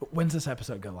preview. When's this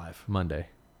episode go live? Monday.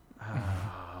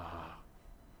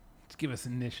 Just give us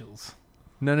initials.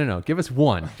 No. Give us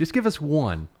one. Just give us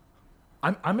one.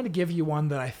 I'm going to give you one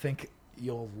that I think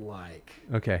you'll like.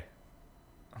 Okay.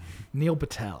 Neil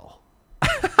Patel.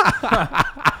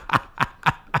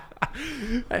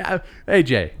 Hey,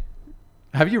 Jay,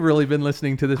 have you really been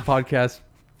listening to this podcast?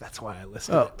 That's why I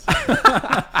listened to it.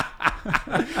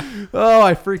 Oh,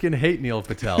 I freaking hate Neil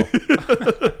Patel.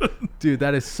 Dude,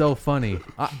 that is so funny.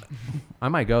 I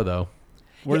might go, though.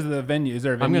 Where's the venue? Is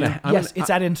there a venue? It's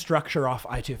at Instructure off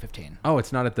I-215. Oh,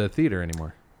 it's not at the theater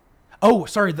anymore. Oh,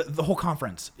 sorry, the whole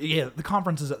conference. Yeah, the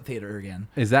conference is at the theater again.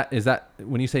 Is that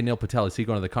when you say Neil Patel, is he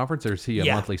going to the conference or is he a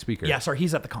monthly speaker? Yeah, sorry,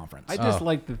 he's at the conference. I just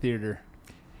like the theater.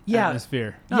 Yeah.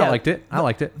 atmosphere. No, I liked it. I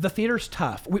liked it. The theater's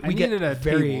tough. I We get needed a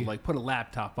very table, like put a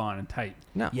laptop on and type.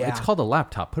 No, Yeah. it's called a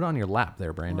laptop. Put it on your lap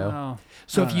there, Brando. Well,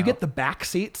 So I if don't you know. get the back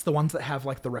seats, the ones that have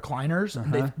like the recliners,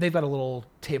 they've got a little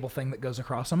table thing that goes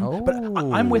across them. But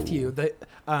I'm with you.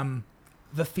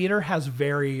 The theater has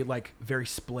very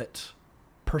split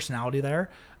personality there.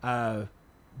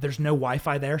 There's no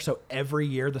Wi-Fi there, so every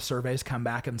year the surveys come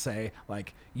back and say,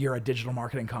 like, you're a digital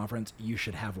marketing conference, you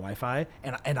should have Wi-Fi,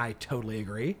 and I totally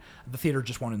agree. The theater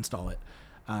just won't install it.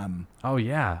 Oh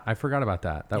yeah, I forgot about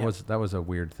that. That Yeah. was a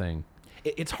weird thing.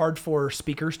 It's hard for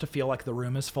speakers to feel like the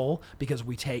room is full because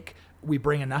we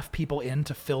bring enough people in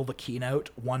to fill the keynote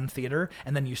one theater,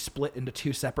 and then you split into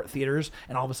two separate theaters,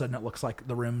 and all of a sudden it looks like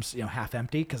the room's half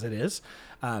empty because it is.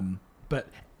 But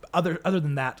other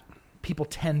than that, people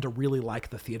tend to really like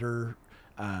the theater.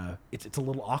 It's a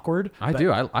little awkward. I but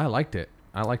do. I liked it.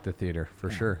 I liked the theater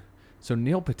for sure. So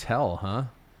Neil Patel, huh?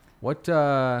 What?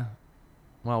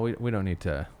 Well, we don't need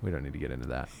to get into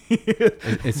that.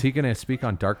 Is he going to speak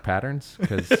on dark patterns?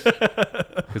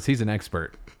 Because he's an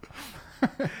expert.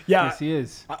 Yeah, Yes, he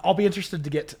is. I'll be interested to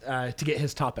get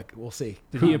his topic. We'll see.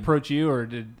 Did he approach you, or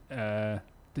did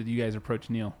you guys approach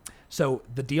Neil? So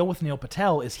the deal with Neil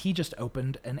Patel is he just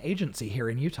opened an agency here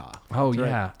in Utah. Oh That's right.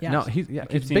 yeah. Yeah. No, keep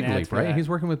it's seeing Big ads Leap, for right? that. He's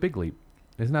working with Big Leap.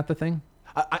 Isn't that the thing?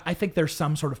 I think there's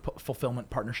some sort of fulfillment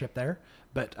partnership there,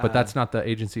 but But that's not the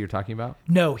agency you're talking about.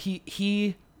 no.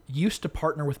 He used to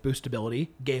partner with Boostability,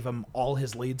 gave him all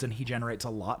his leads, and he generates a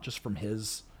lot just from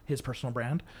his personal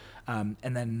brand. And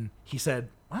then he said,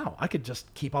 "Wow, I could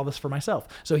just keep all this for myself."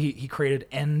 So he created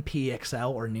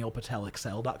NPXL or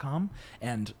NeilPatelExcel.com,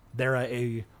 and they're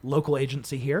a local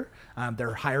agency here.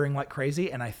 They're hiring like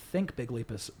crazy, and I think Big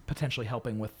Leap is potentially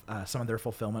helping with some of their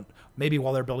fulfillment, maybe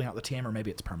while they're building out the team, or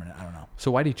maybe it's permanent. I don't know.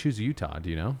 So why did he choose Utah? Do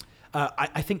you know?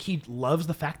 I think he loves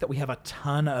the fact that we have a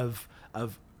ton of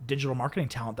digital marketing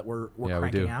talent that we're Yeah, we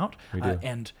cranking do. out, We do.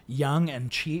 and young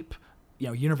and cheap.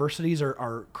 Universities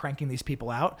are cranking these people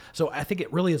out, so I think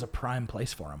it really is a prime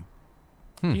place for him.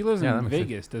 He lives Yeah, that in makes sense.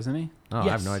 Vegas, doesn't he? Oh, I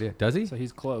have no Yes. idea. Does he? So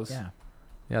he's close. Yeah.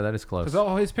 Yeah, that is close. Because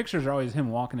all his pictures are always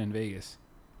him walking in Vegas.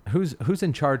 Who's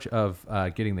in charge of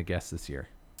getting the guests this year?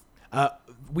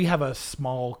 We have a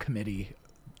small committee,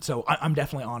 so I'm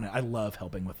definitely on it. I love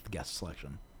helping with guest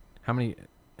selection. How many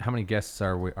guests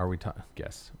are we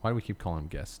guests? Why do we keep calling them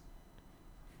guests?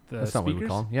 The That's not what we speakers,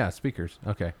 call them. Yeah, speakers.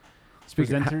 Okay.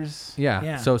 presenters. Yeah.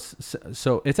 Yeah.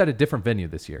 So it's at a different venue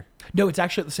this year. No, it's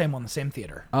actually the same one, the same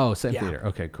theater. Oh, same Yeah. theater.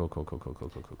 Okay, cool.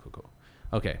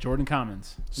 Okay. Jordan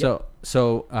Commons. So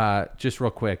just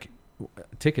real quick,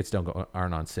 tickets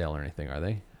aren't on sale or anything, are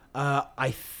they?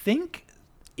 I think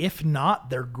if not,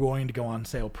 they're going to go on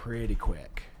sale pretty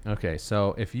quick. Okay,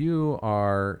 so if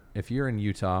you're in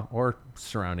Utah or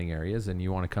surrounding areas and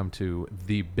you want to come to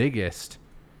the biggest,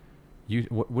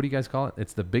 what do you guys call it?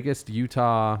 It's the biggest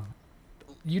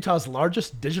Utah's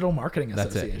largest digital marketing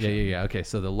That's association. it. Yeah. Okay,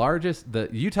 so the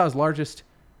Utah's largest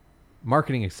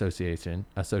marketing association,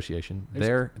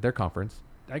 their conference.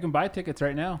 I can buy tickets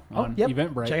right now on yep.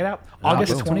 Eventbrite. Check it out. Oh,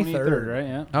 August boom. 23rd. right?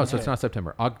 Yeah. Oh, so it's not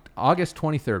September. August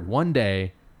 23rd, one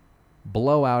day,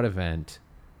 blowout event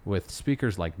with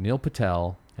speakers like Neil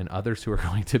Patel and others who are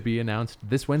going to be announced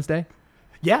this Wednesday.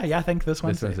 Yeah, I think this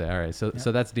Wednesday. This Wednesday. All right.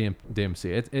 So that's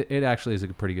DMC. It actually is a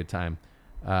pretty good time.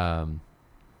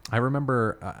 I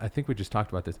remember. I think we just talked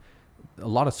about this. A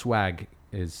lot of swag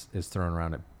is thrown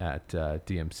around at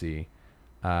DMC.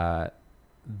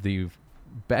 The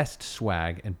best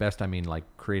swag, and best I mean like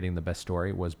creating the best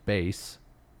story, was Base,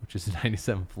 which is a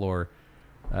 97th floor,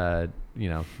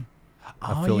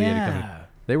 affiliated company.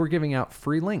 They were giving out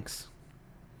free links.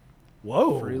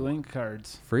 Whoa. Free link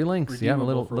cards. Free links. Yeah, a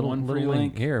Redeemable for little one free link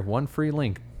link. here, one free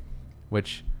link,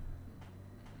 which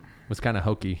was kind of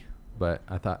hokey, but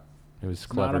I thought it was It's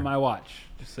clever. not on my watch,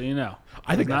 just so you know.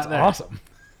 I think It's that's not there. awesome.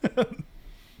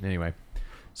 Anyway,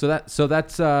 so that's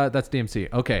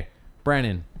DMC. Okay,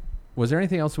 Brandon, was there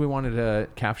anything else we wanted to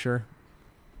capture?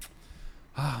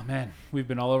 Oh man, we've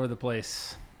been all over the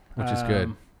place, Which is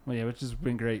good. Well, yeah, which has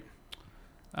been great.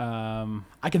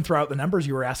 I can throw out the numbers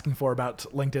you were asking for about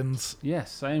LinkedIn's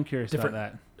Yes, I am curious about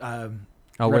Different- that.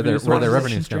 Where their monetization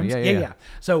revenue's coming. streams. Yeah.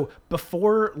 So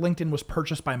before LinkedIn was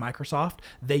purchased by Microsoft,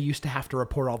 they used to have to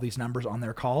report all these numbers on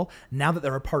their call. Now that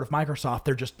they're a part of Microsoft,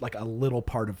 they're just like a little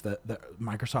part of the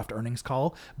Microsoft earnings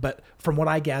call. But from what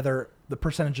I gather, the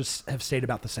percentages have stayed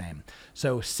about the same.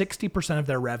 So 60% of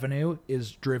their revenue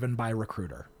is driven by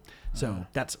Recruiter. So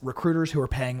that's recruiters who are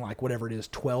paying like whatever it is,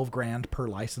 $12,000 per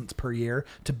license per year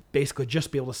to basically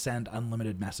just be able to send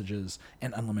unlimited messages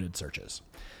and unlimited searches.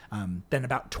 Then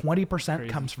about 20%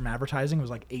 Crazy. comes from advertising. It was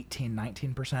like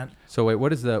 19%. So wait, what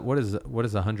does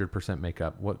 100% make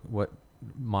up? What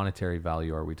monetary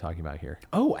value are we talking about here?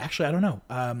 Oh, actually, I don't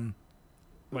know.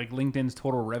 Like LinkedIn's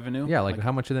total revenue. Yeah, like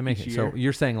how much are they making? each So year?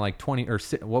 you're saying like 20 or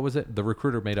what was it? The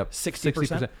recruiter made up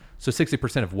 60%. So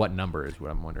 60% of what number is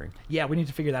what I'm wondering. Yeah, we need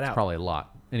to figure that out. Probably a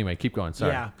lot. Anyway, keep going.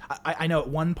 Sorry. Yeah, I know at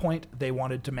one point they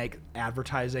wanted to make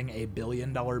advertising a $1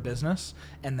 billion business,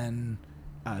 and then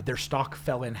their stock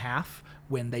fell in half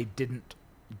when they didn't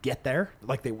get there.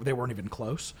 Like they weren't even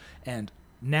close. And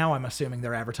now I'm assuming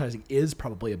their advertising is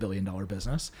probably a $1 billion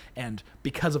business, and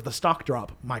because of the stock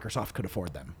drop, Microsoft could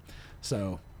afford them.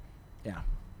 So, yeah.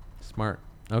 Smart.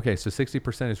 Okay, so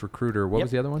 60% is recruiter. What Yep.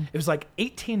 was the other one? It was like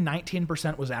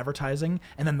 19% was advertising,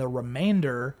 and then the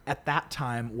remainder at that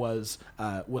time was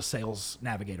Sales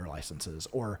Navigator licenses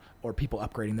or people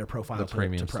upgrading their profile The to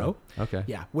premium Pro. stuff. Okay.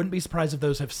 Yeah, wouldn't be surprised if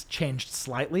those have changed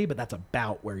slightly, but that's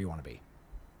about where you want to be.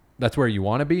 That's where you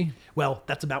want to be? Well,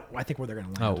 that's about I think where they're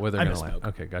going to Oh, land. where they're I going to land. misspoke.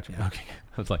 Okay, gotcha. Yeah. Okay.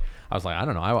 I was like, I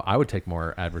don't know. I would take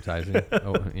more advertising.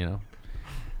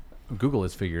 Google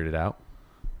has figured it out.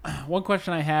 One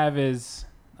question I have is,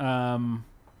 well,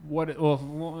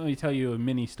 let me tell you a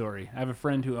mini story. I have a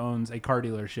friend who owns a car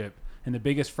dealership, and the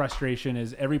biggest frustration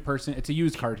is it's a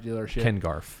used car dealership. Ken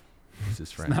Garf is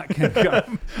his friend. Not Ken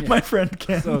Garf. Yeah. My friend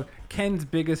Ken. So Ken's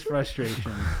biggest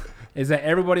frustration is that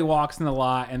everybody walks in the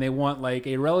lot and they want like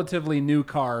a relatively new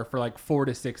car for like $4,000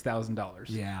 to $6,000.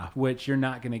 Yeah. which you're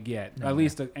not going to get. At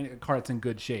least a car that's in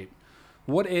good shape.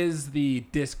 What is the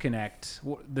disconnect?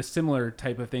 The similar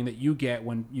type of thing that you get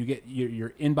when you get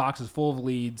your inbox is full of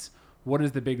leads. What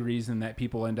is the big reason that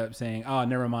people end up saying, "Oh,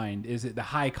 never mind"? Is it the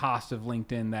high cost of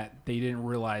LinkedIn that they didn't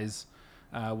realize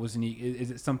was unique? Is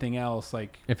it something else?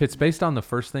 Like, If it's based on the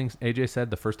first things AJ said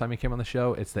the first time he came on the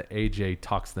show, it's that AJ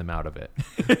talks them out of it.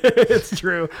 It's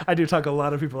true. I do talk a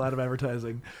lot of people out of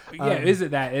advertising. yeah, is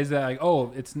it that? Is that like,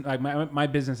 oh, it's like my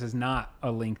business is not a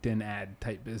LinkedIn ad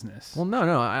type business? Well,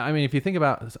 no. I mean, if you think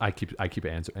about, I keep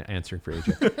answering for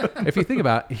AJ. If you think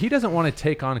about, he doesn't want to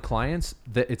take on clients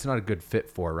that it's not a good fit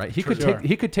for, right? He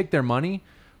could take their money,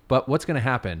 but what's going to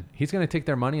happen? He's going to take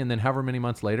their money, and then however many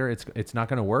months later, it's not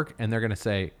going to work, and they're going to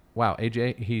say, "Wow,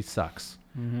 AJ, he sucks,"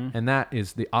 and that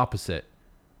is the opposite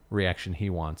reaction he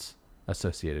wants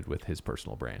associated with his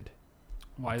personal brand.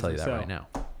 Why I'll is tell it you that so? right now.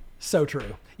 So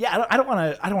true. Yeah, I don't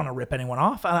want to rip anyone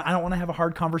off. I don't want to have a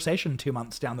hard conversation 2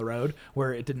 months down the road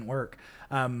where it didn't work.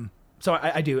 So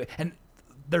I do, and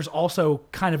there's also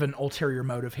kind of an ulterior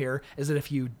motive here. Is that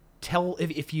if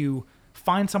you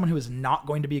find someone who is not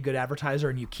going to be a good advertiser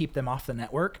and you keep them off the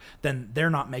network, then they're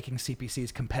not making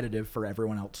CPCs competitive for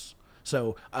everyone else.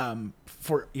 So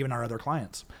for even our other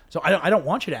clients. So I don't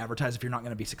want you to advertise if you're not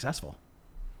going to be successful.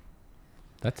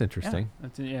 That's interesting.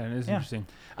 It is Yeah. interesting.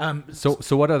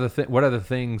 So what other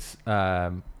things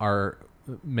are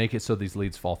make it so these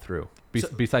leads fall through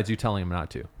besides you telling them not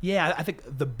to? Yeah, I think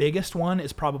the biggest one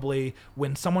is probably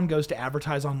when someone goes to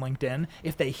advertise on LinkedIn,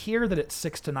 if they hear that it's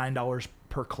 $6 to $9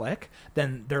 per click,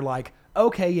 then they're like,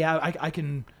 okay, yeah, I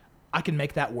can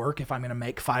make that work if I'm going to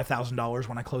make $5,000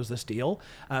 when I close this deal.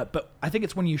 But I think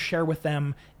it's when you share with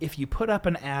them, if you put up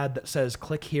an ad that says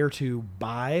click here to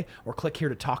buy or click here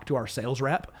to talk to our sales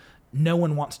rep, no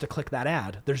one wants to click that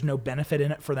ad. There's no benefit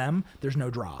in it for them. There's no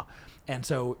draw. And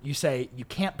so you say you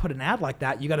can't put an ad like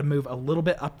that. You got to move a little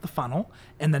bit up the funnel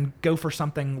and then go for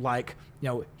something like,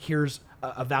 here's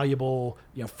a valuable,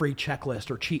 free checklist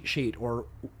or cheat sheet or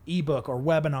ebook or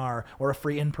webinar or a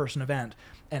free in-person event.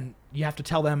 And you have to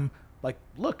tell them, like,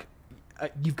 look,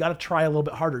 you've got to try a little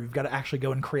bit harder. You've got to actually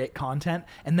go and create content.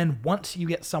 And then once you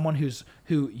get someone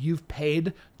who you've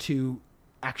paid to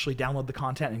actually download the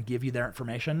content and give you their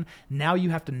information, now you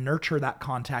have to nurture that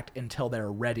contact until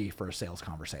they're ready for a sales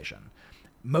conversation.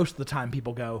 Most of the time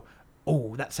people go,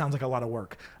 oh, that sounds like a lot of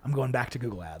work. I'm going back to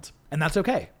Google Ads. And that's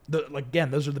okay. Again,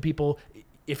 those are the people,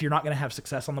 if you're not going to have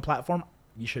success on the platform,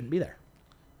 you shouldn't be there.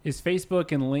 Is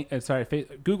Facebook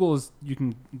and Google you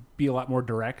can be a lot more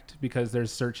direct because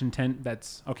there's search intent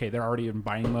that's, okay, they're already in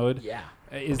buying mode. Yeah.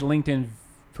 Is LinkedIn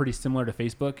pretty similar to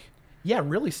Facebook? Yeah,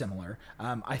 really similar.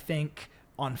 I think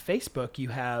on Facebook you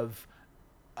have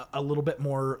a little bit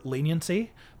more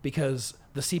leniency because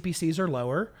the CPCs are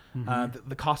lower,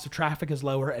 the cost of traffic is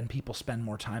lower, and people spend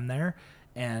more time there.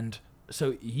 And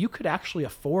so you could actually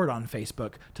afford on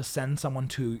Facebook to send someone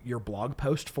to your blog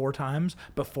post 4 times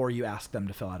before you ask them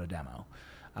to fill out a demo.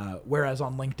 Whereas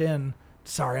on LinkedIn,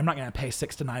 sorry, I'm not going to pay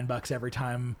 $6 to $9 every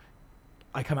time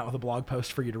I come out with a blog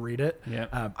post for you to read it.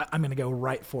 Yeah. I'm going to go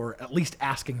right for at least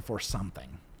asking for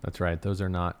something. That's right. Those are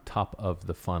not top of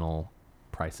the funnel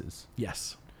prices.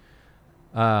 Yes.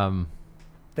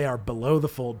 They are below the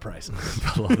fold prices.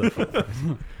 Below the fold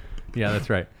price. Yeah, that's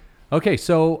right. Okay,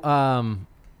 so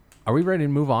are we ready to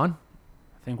move on?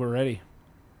 I think we're ready.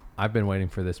 I've been waiting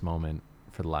for this moment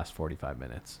for the last 45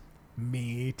 minutes.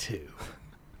 Me too.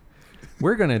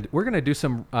 We're gonna do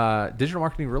some digital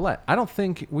marketing roulette. I don't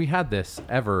think we had this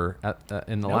ever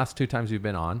in the last 2 times we've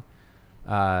been on.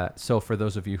 So for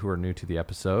those of you who are new to the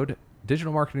episode,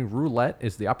 digital marketing roulette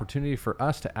is the opportunity for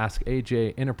us to ask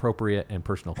AJ inappropriate and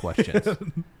personal questions.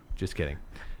 Just kidding.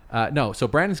 No, so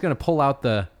Brandon's gonna pull out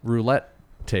the roulette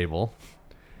table,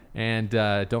 and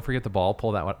don't forget the ball.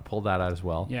 Pull that out as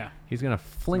well. Yeah. He's gonna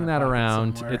fling In my that pocket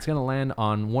around. somewhere. It's gonna land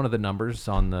on one of the numbers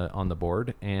on the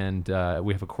board, and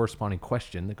we have a corresponding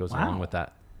question that goes along Wow. with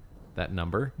that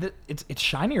number. It's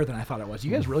shinier than I thought it was.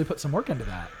 You guys really put some work into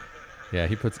that. Yeah,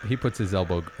 he puts his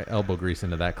elbow grease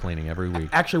into that cleaning every week.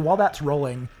 Actually, while that's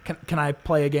rolling, can I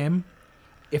play a game?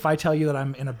 If I tell you that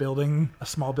I'm in a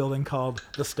small building called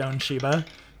the Stone Shiba,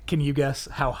 can you guess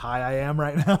how high I am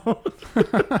right now?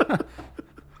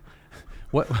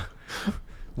 What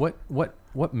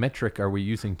metric are we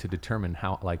using to determine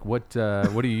how? Like what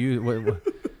do you use?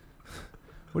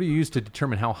 What do you use to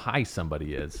determine how high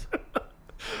somebody is?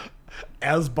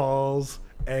 As balls,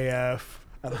 AF.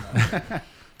 I don't know.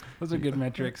 Those are good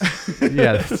metrics.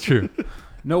 Yeah, that's true.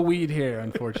 No weed here,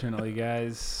 unfortunately,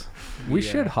 guys. We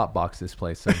Yeah. should hotbox this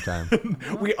place sometime.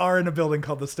 We are in a building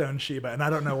called the Stone Shiba, and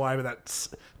I don't know why, but that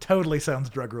totally sounds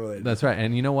drug related. That's right.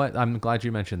 And you know what? I'm glad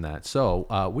you mentioned that.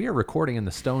 So we are recording in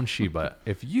the Stone Shiba.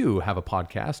 If you have a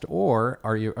podcast or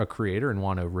are you a creator and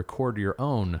want to record your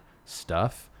own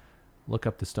stuff, look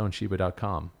up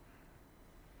thestonesheba.com.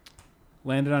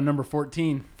 Landed on number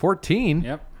 14. 14?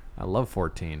 Yep. I love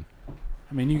 14.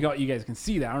 I mean, you guys can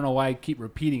see that. I don't know why I keep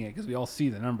repeating it because we all see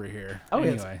the number here. Oh,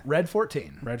 anyway. it's Red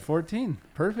 14. Red 14.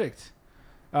 Perfect.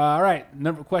 All right.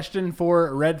 Question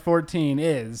for Red 14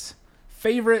 is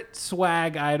favorite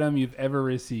swag item you've ever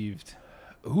received?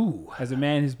 Ooh. As a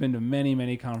man who's been to many,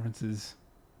 many conferences,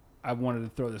 I wanted to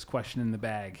throw this question in the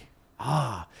bag.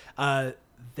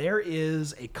 There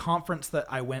is a conference that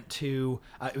I went to.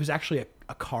 It was actually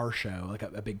a car show, like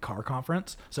a big car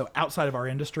conference. So outside of our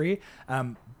industry,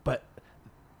 but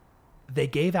they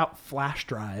gave out flash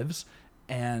drives,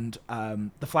 and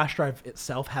the flash drive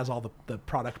itself has all the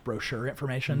product brochure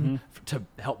information to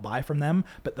help buy from them.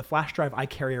 But the flash drive I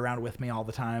carry around with me all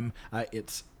the time,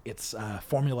 it's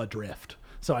Formula Drift.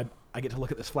 So I get to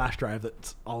look at this flash drive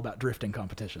that's all about drifting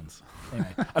competitions.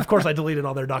 Anyway, of course, I deleted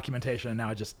all their documentation, and now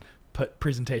I just put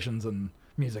presentations and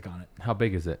music on it. How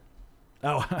big is it?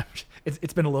 Oh,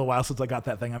 it's been a little while since I got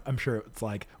that thing. I'm sure it's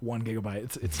like 1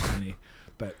 gigabyte. It's tiny,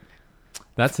 but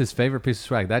That's his favorite piece of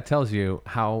swag. That tells you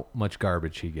how much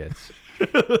garbage he gets.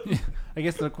 I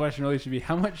guess the question really should be,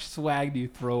 how much swag do you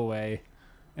throw away?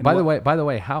 And By the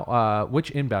way, how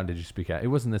which inbound did you speak at? It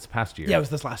wasn't this past year. yeah, it was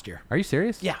this last year. Are you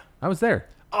serious? Yeah. I was there.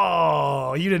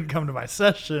 Oh, you didn't come to my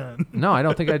session. No, I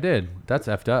don't think I did. That's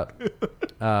effed up.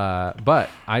 But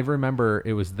I remember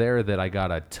it was there that I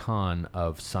got a ton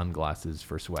of sunglasses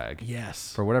for swag.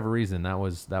 Yes. For whatever reason, that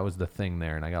was the thing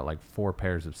there, and I got like 4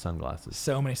 pairs of sunglasses.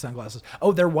 So many sunglasses.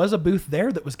 Oh, there was a booth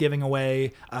there that was giving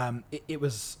away. It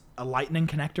was a lightning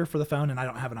connector for the phone, and I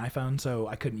don't have an iPhone, so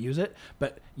I couldn't use it.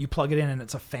 But you plug it in, and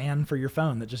it's a fan for your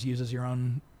phone that just uses your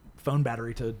own phone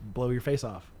battery to blow your face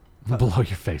off. Blow your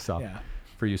face off. Yeah.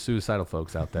 For you suicidal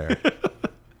folks out there.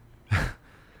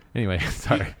 Anyway,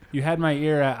 sorry. You had my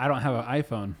ear. I don't have an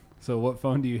iPhone. So what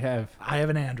phone do you have? I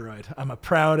have an Android. I'm a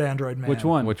proud Android man. Which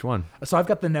one? Which one? So I've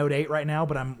got the Note 8 right now,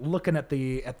 but I'm looking at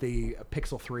the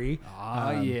Pixel 3.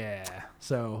 Oh, yeah.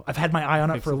 So I've had my eye on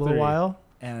it for a Pixel little 3. while,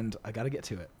 and I got to get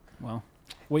to it. Well,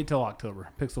 wait till October.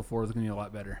 Pixel 4 is going to be a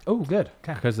lot better. Oh, good.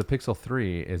 Okay. Because the Pixel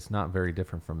 3 is not very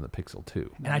different from the Pixel 2.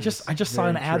 And I just saw very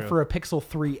an ad true. for a Pixel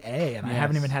 3A, and I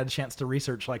haven't Yes. even had a chance to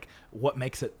research like what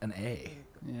makes it an A.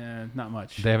 Yeah, not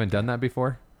much. They haven't done that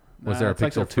before? Was there a it's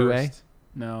like Pixel their 2A? first-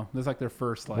 No, that's like their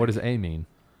first. Like, What does A mean?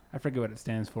 I forget what it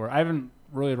stands for. I haven't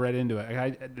really read into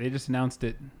it. They just announced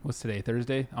it. What's today?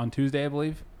 Thursday? On Tuesday, I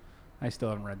believe. I still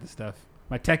haven't read the stuff.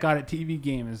 My Tech Audit TV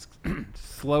game is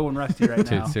slow and rusty right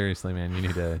now. Dude, seriously, man, you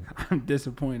need to. I'm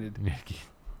disappointed.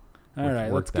 All Work- right,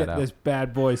 work let's that get out. this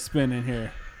bad boy spinning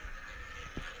here.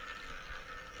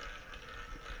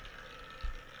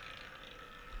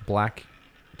 Black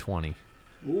 20.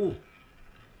 Ooh.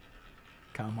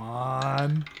 Come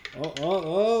on.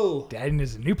 Oh. Dad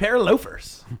needs a new pair of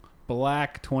loafers.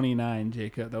 Black 29,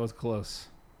 Jacob. That was close.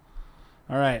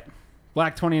 All right.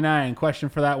 Black 29. Question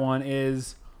for that one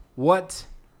is, what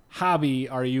hobby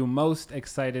are you most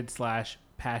excited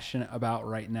 / passionate about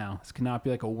right now? This cannot be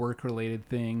like a work-related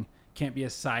thing. Can't be a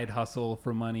side hustle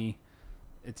for money.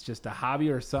 it's just a hobby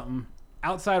or something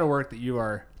outside of work that you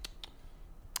are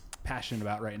passionate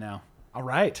about right now? All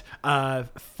right.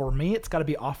 For me, it's got to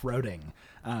be off-roading.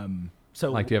 So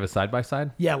Like, do you have a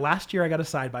side-by-side? yeah, last year I got a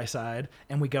side-by-side,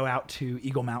 and we go out to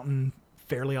Eagle Mountain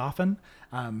fairly often.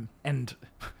 And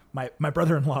my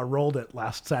brother-in-law rolled it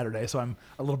last Saturday, so I'm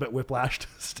a little bit whiplashed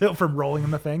still from rolling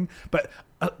in the thing. But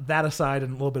that aside,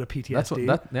 and a little bit of PTSD.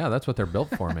 That's what they're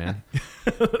built for, man.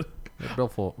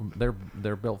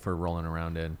 They're built for rolling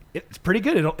around in. It's pretty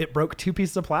good. It broke 2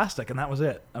 pieces of plastic, and that was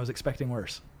it. I was expecting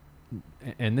worse.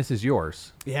 And this is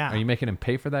yours. Yeah. Are you making him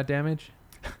pay for that damage?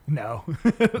 No.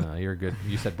 No, you're good.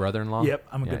 You said brother-in-law? Yep,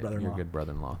 I'm a good You're brother-in-law. a good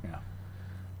brother-in-law. Yeah.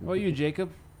 What about you,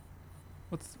 Jacob?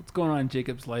 What's going on in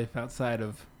Jacob's life outside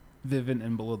of Vivint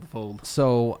and Below the Fold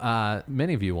So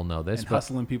many of you will know this, and but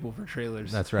hustling people for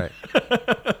trailers? that's right.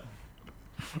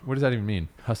 What does that even mean?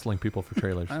 Hustling people for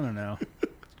trailers? I don't know.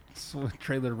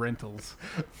 Trailer rentals.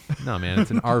 No, man, it's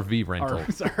an RV rental.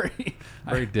 Sorry.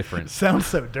 Very different. Sounds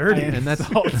so dirty. And that's-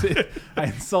 I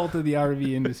insulted the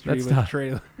RV industry That's with not-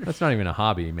 trailer. That's not even a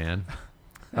hobby, man.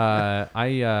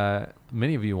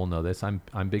 Many of you will know this. I'm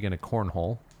big into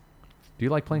cornhole. Do you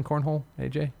like playing cornhole,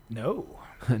 AJ? No.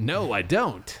 No, I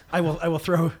don't. I will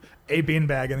throw a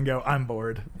beanbag and go, I'm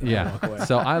bored. And Yeah. walk away.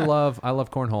 So I love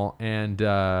cornhole, and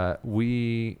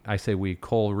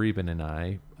Cole Reben and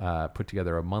I put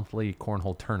together a monthly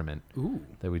cornhole tournament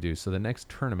that we do. So the next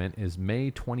tournament is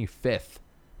May 25th.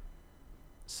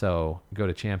 So go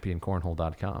to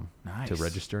championcornhole.com to Nice.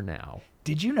 register now.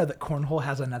 Did you know that cornhole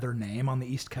has another name on the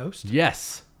East Coast?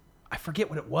 Yes. I forget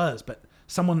what it was, but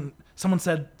someone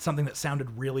said something that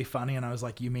sounded really funny, and I was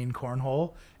like, "You mean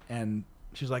cornhole?" And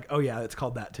she's like, "Oh yeah, it's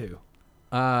called that too."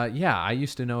 Yeah, I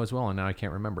used to know as well, and now I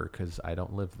can't remember because I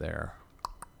don't live there.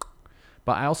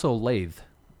 But I also lathe.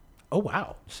 Oh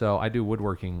wow. So I do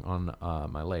woodworking on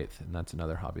my lathe, and that's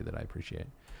another hobby that I appreciate.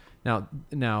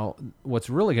 Now, what's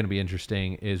really going to be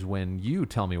interesting is when you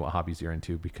tell me what hobbies you're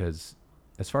into, because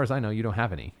as far as I know, you don't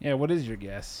have any. Yeah, what is your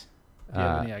guess? Do you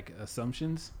have any like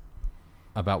assumptions?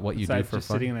 About what you do Besides for just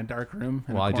fun? sitting in a dark room.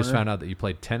 In Well, a I just corner? found out that you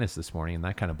played tennis this morning, and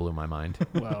that kind of blew my mind.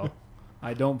 Well,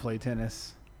 I don't play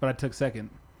tennis, but I took second.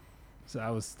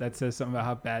 So that says something about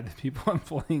how bad the people I'm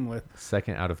playing with.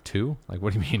 Second out of 2? Like,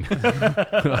 what do you mean?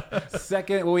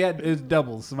 Second, well, it was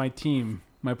doubles. So my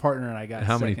partner and I got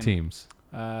How many second. teams?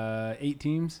 8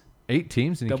 teams. 8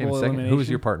 teams, and you came Double second. Who was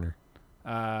elimination. your partner?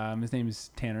 His name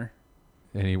is Tanner.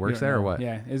 And he You works don't there or know. what?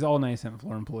 Yeah, it's all 97th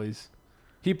floor employees.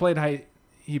 He played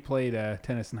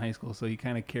tennis in high school, so he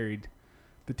kind of carried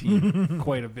the team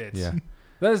quite a bit. Yeah.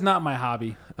 That is not my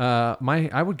hobby.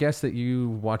 I would guess that you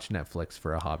watch Netflix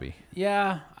for a hobby.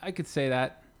 Yeah, I could say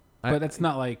that, but that's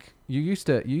not like You used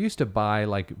to buy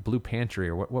like Blue Pantry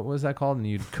or what was that called, and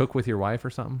you'd cook with your wife or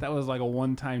something. that was like a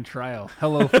one-time trial.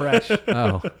 Hello Fresh,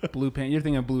 Oh, Blue Pan. You're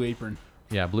thinking of Blue Apron.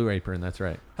 yeah, Blue Apron. That's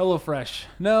right. Hello Fresh.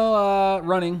 No,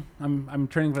 running. I'm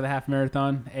training for the half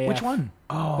marathon. AF, Which one?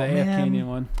 Oh The AF man. Canyon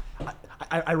one.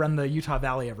 I run the Utah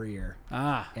Valley every year.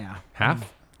 Ah, Yeah.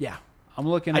 Half. Yeah. I'm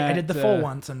looking at. I did the full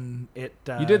once, and it.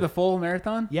 You did the full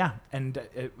marathon? Yeah, and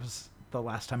it was the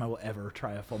last time I will ever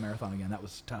try a full marathon again. That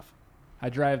was tough. I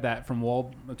drive that from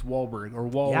it's Wahlberg or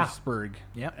Walsburg.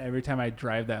 Yep. Every time I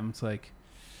drive that, it's like,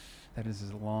 that is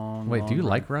a long. Wait, long do you run.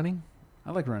 like running?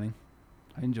 I like running.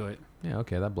 I enjoy it. Yeah.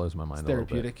 Okay, that blows my mind It's a little bit.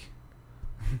 therapeutic.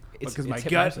 It's Because my it's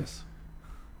gut- hypnosis.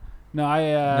 No,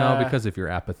 No, because of your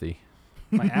apathy.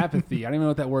 my apathy. I don't even know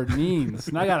what that word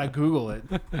means. Now I gotta Google it.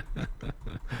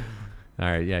 All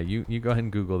right. Yeah. You go ahead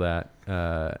and Google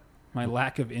that. My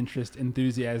lack of interest,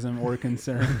 enthusiasm, or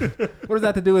concern. What does that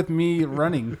have to do with me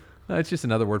running? It's just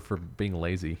another word for being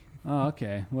lazy. Oh,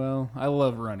 okay. Well, I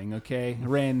love running. Okay,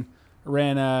 ran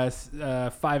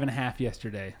 5.5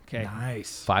 yesterday. Okay,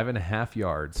 Nice. 5.5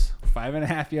 yards.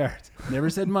 5.5 yards. Never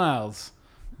said miles.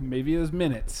 Maybe it was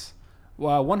minutes.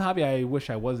 Well, one hobby I wish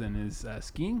I was in is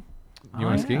skiing. You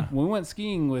went skiing? When we went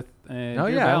skiing with Deer yeah, I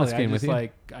went Valley, skiing with just,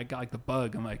 you. I got like the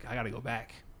bug. I'm like, I gotta go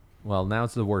back. Well, now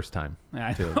it's the worst time.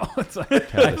 I to know. It's like,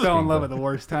 have I the fell in skiing love bug. at the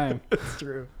worst time. It's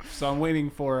true. So I'm waiting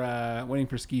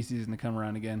for ski season to come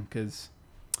around again because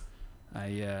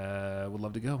I would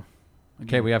love to go.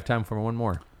 Okay, we have time for one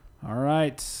more. All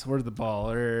right, where's the ball?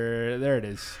 There it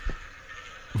is.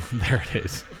 There it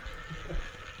is.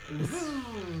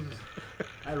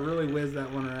 I really whizzed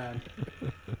that one around.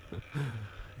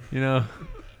 You know,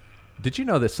 did you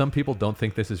know that some people don't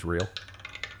think this is real?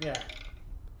 Yeah.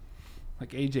 Like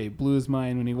AJ blew his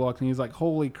mind when he walked in. He's like,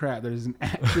 "Holy crap! There's an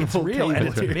actual It's real and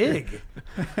table it's here." big.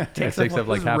 It takes up like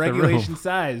This is half the room. regulation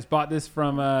size. Bought this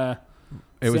from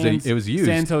It was used.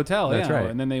 Sands Hotel. That's yeah, right.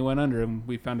 And then they went under, and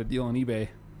we found a deal on eBay.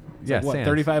 Yeah, What, Sam's.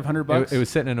 $3,500? It was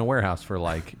sitting in a warehouse for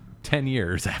like 10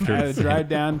 years after. I had to drive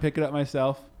down, pick it up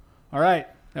myself. All right,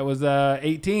 that was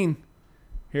 18.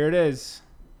 Here it is.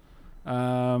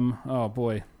 Oh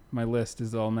boy, my list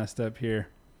is all messed up here.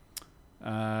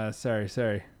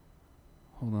 Sorry.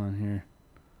 Hold on here.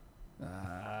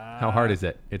 How hard is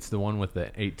it? It's the one with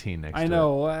the 18 next to I it.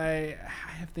 know. I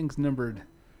have things numbered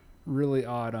really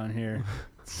odd on here.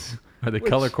 Are they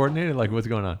color coordinated? Like, what's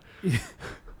going on?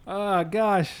 Oh,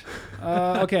 gosh.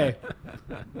 Okay.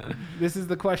 This is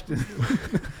the question.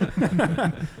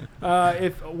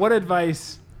 What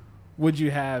advice would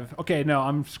you have? Okay, no,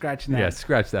 I'm scratching that. Yeah,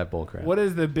 scratch that bullcrap. What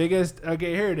is the biggest?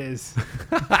 Okay, here it is.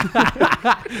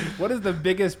 What is the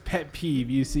biggest pet peeve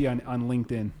you see on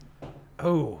LinkedIn?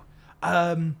 Oh,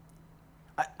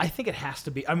 I think it has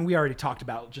to be. I mean, we already talked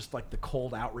about just like the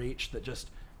cold outreach that just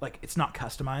like it's not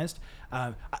customized.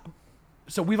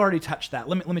 So we've already touched that.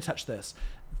 Let me touch this.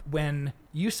 When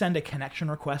you send a connection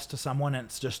request to someone and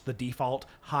it's just the default,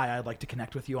 hi, I'd like to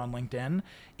connect with you on LinkedIn.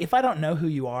 If I don't know who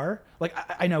you are, like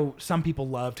I know some people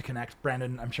love to connect.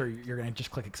 Brandon, I'm sure you're going to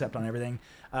just click accept on everything.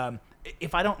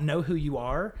 If I don't know who you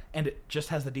are and it just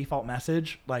has the default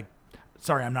message, like,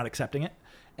 sorry, I'm not accepting it.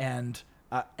 And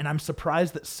I'm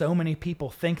surprised that so many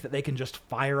people think that they can just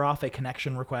fire off a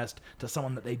connection request to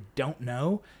someone that they don't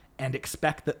know and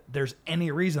expect that there's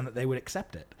any reason that they would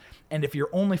accept it. And if you're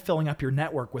only filling up your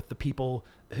network with the people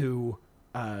who,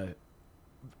 I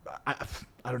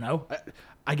don't know,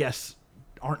 I guess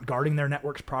aren't guarding their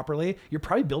networks properly, you're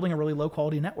probably building a really low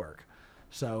quality network.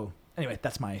 So anyway,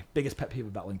 that's my biggest pet peeve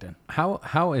about LinkedIn.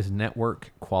 How is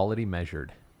network quality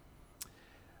measured?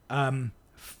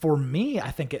 For me,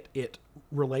 I think it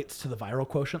relates to the viral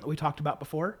quotient that we talked about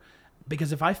before.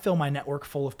 Because if I fill my network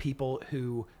full of people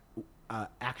who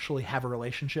actually have a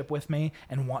relationship with me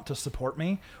and want to support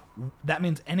me, that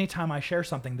means anytime I share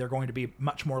something, they're going to be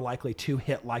much more likely to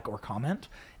hit like or comment.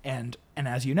 And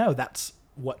as you know, that's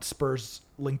what spurs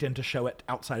LinkedIn to show it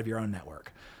outside of your own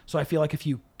network. So I feel like if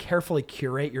you carefully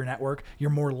curate your network, you're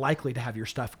more likely to have your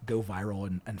stuff go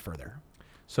viral and further.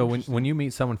 So when you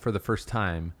meet someone for the first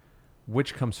time,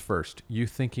 which comes first? You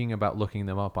thinking about looking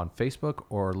them up on Facebook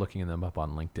or looking them up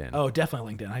on LinkedIn? Oh,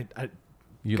 definitely LinkedIn.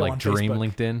 You go like on dream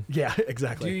Facebook. LinkedIn? Yeah, Do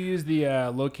exactly. you use the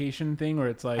location thing where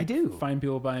it's like, I do. Find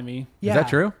people by me? Yeah. Is that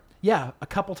true? Yeah, a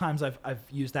couple times I've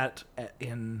used that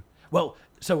in. Well,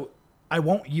 so I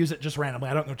won't use it just randomly.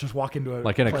 I don't just walk into a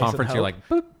Like in a place and conference, you're hope.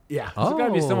 like, boop. Yeah. Oh. There's got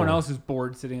to be someone else who's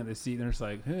bored sitting at the seat, and they're just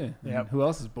like, hey, Yep. who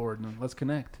else is bored? And let's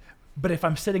connect. But if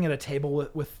I'm sitting at a table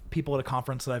with people at a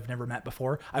conference that I've never met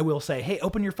before, I will say, "Hey,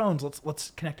 open your phones.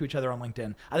 Let's connect to each other on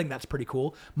LinkedIn." I think that's pretty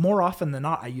cool. More often than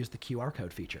not, I use the QR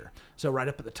code feature. So right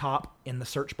up at the top in the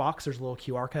search box, there's a little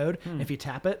QR code. If you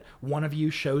tap it, one of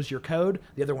you shows your code,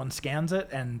 the other one scans it,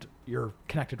 and you're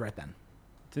connected right then.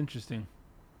 It's interesting.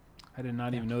 I did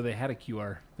not even know they had a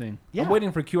QR thing. Yeah. I'm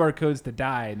waiting for QR codes to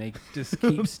die, and they just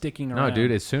keep sticking around. No,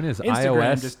 dude. As soon as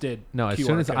Instagram iOS just did as QR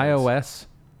soon as codes. iOS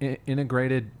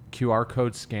integrated QR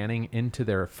code scanning into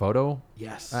their photo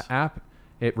Yes. app,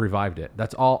 it revived it.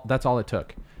 That's all it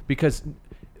took. Because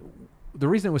the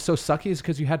reason it was so sucky is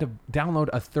because you had to download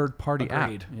a third-party app.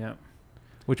 Agreed. Yeah.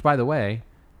 Which, by the way,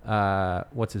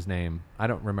 what's his name? I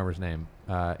don't remember his name.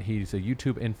 He's a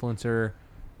YouTube influencer,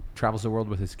 travels the world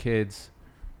with his kids.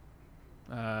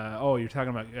 You're talking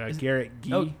about Garrett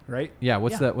Gee, Oh. right? Yeah,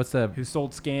 what's the? Who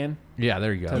sold Scan Yeah,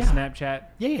 there you go. to Yeah. Snapchat?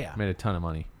 Yeah. Made a ton of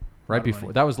money. Lot Right of before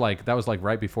money. that was like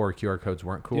right before QR codes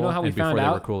weren't cool. You know how we and before found they were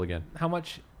out? cool again. How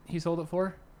much he sold it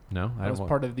for? No, I That was don't.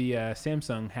 part of the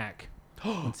Samsung hack.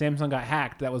 When Samsung got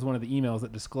hacked, that was one of the emails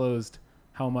that disclosed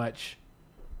how much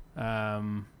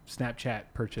Snapchat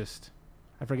purchased.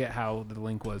 I forget how the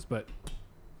link was, but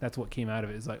that's what came out of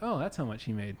it. It's like, oh, that's how much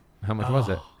he made. How much was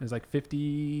it? It was like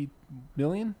 50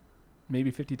 million, maybe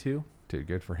 52. Dude,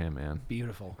 good for him, man.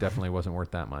 Beautiful. Definitely wasn't worth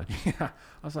that much. Yeah, I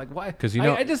was like, why? 'Cause you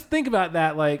know- I just think about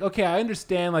that. Like, okay, I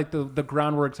understand like the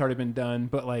groundwork's already been done,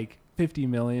 but like 50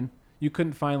 million, you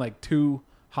couldn't find like two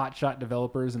hotshot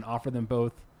developers and offer them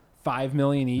both 5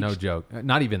 million each. No joke.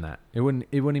 Not even that. It wouldn't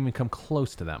even come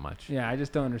close to that much. Yeah, I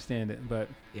just don't understand it, but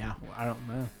Yeah. I don't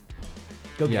know.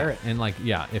 Go Yeah, Garrett. and like,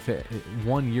 yeah, if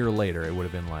 1 year later, it would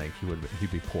have been like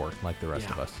he'd be poor like the rest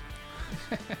Yeah. of us.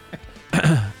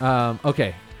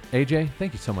 Okay, AJ,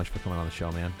 thank you so much for coming on the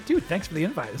show, man. Dude, thanks for the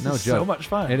invite. This No is joke. so much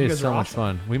fun. It You is guys so are much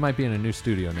awesome. fun. We might be in a new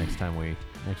studio next time we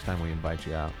invite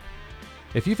you out.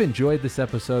 If you've enjoyed this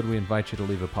episode, we invite you to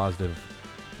leave a positive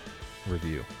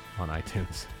review on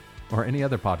iTunes or any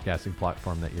other podcasting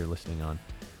platform that you're listening on.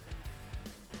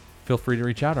 Feel free to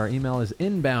reach out. Our email is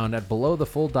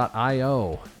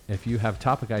inbound@belowthefold.io. if you have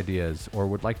topic ideas or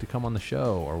would like to come on the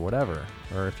show or whatever,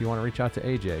 or if you want to reach out to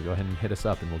AJ, go ahead and hit us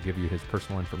up and we'll give you his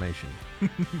personal information. And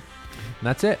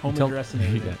that's it. Home address and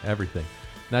everything. Yeah, everything.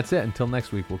 That's it. Until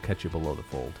next week, we'll catch you below the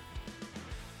fold.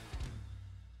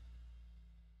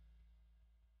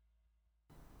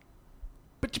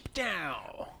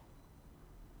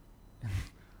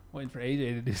 Waiting for AJ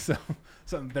to do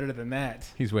something better than that.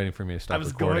 He's waiting for me to stop I was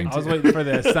recording. going I was waiting for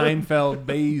the Seinfeld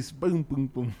bass. Boom, boom,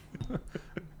 boom.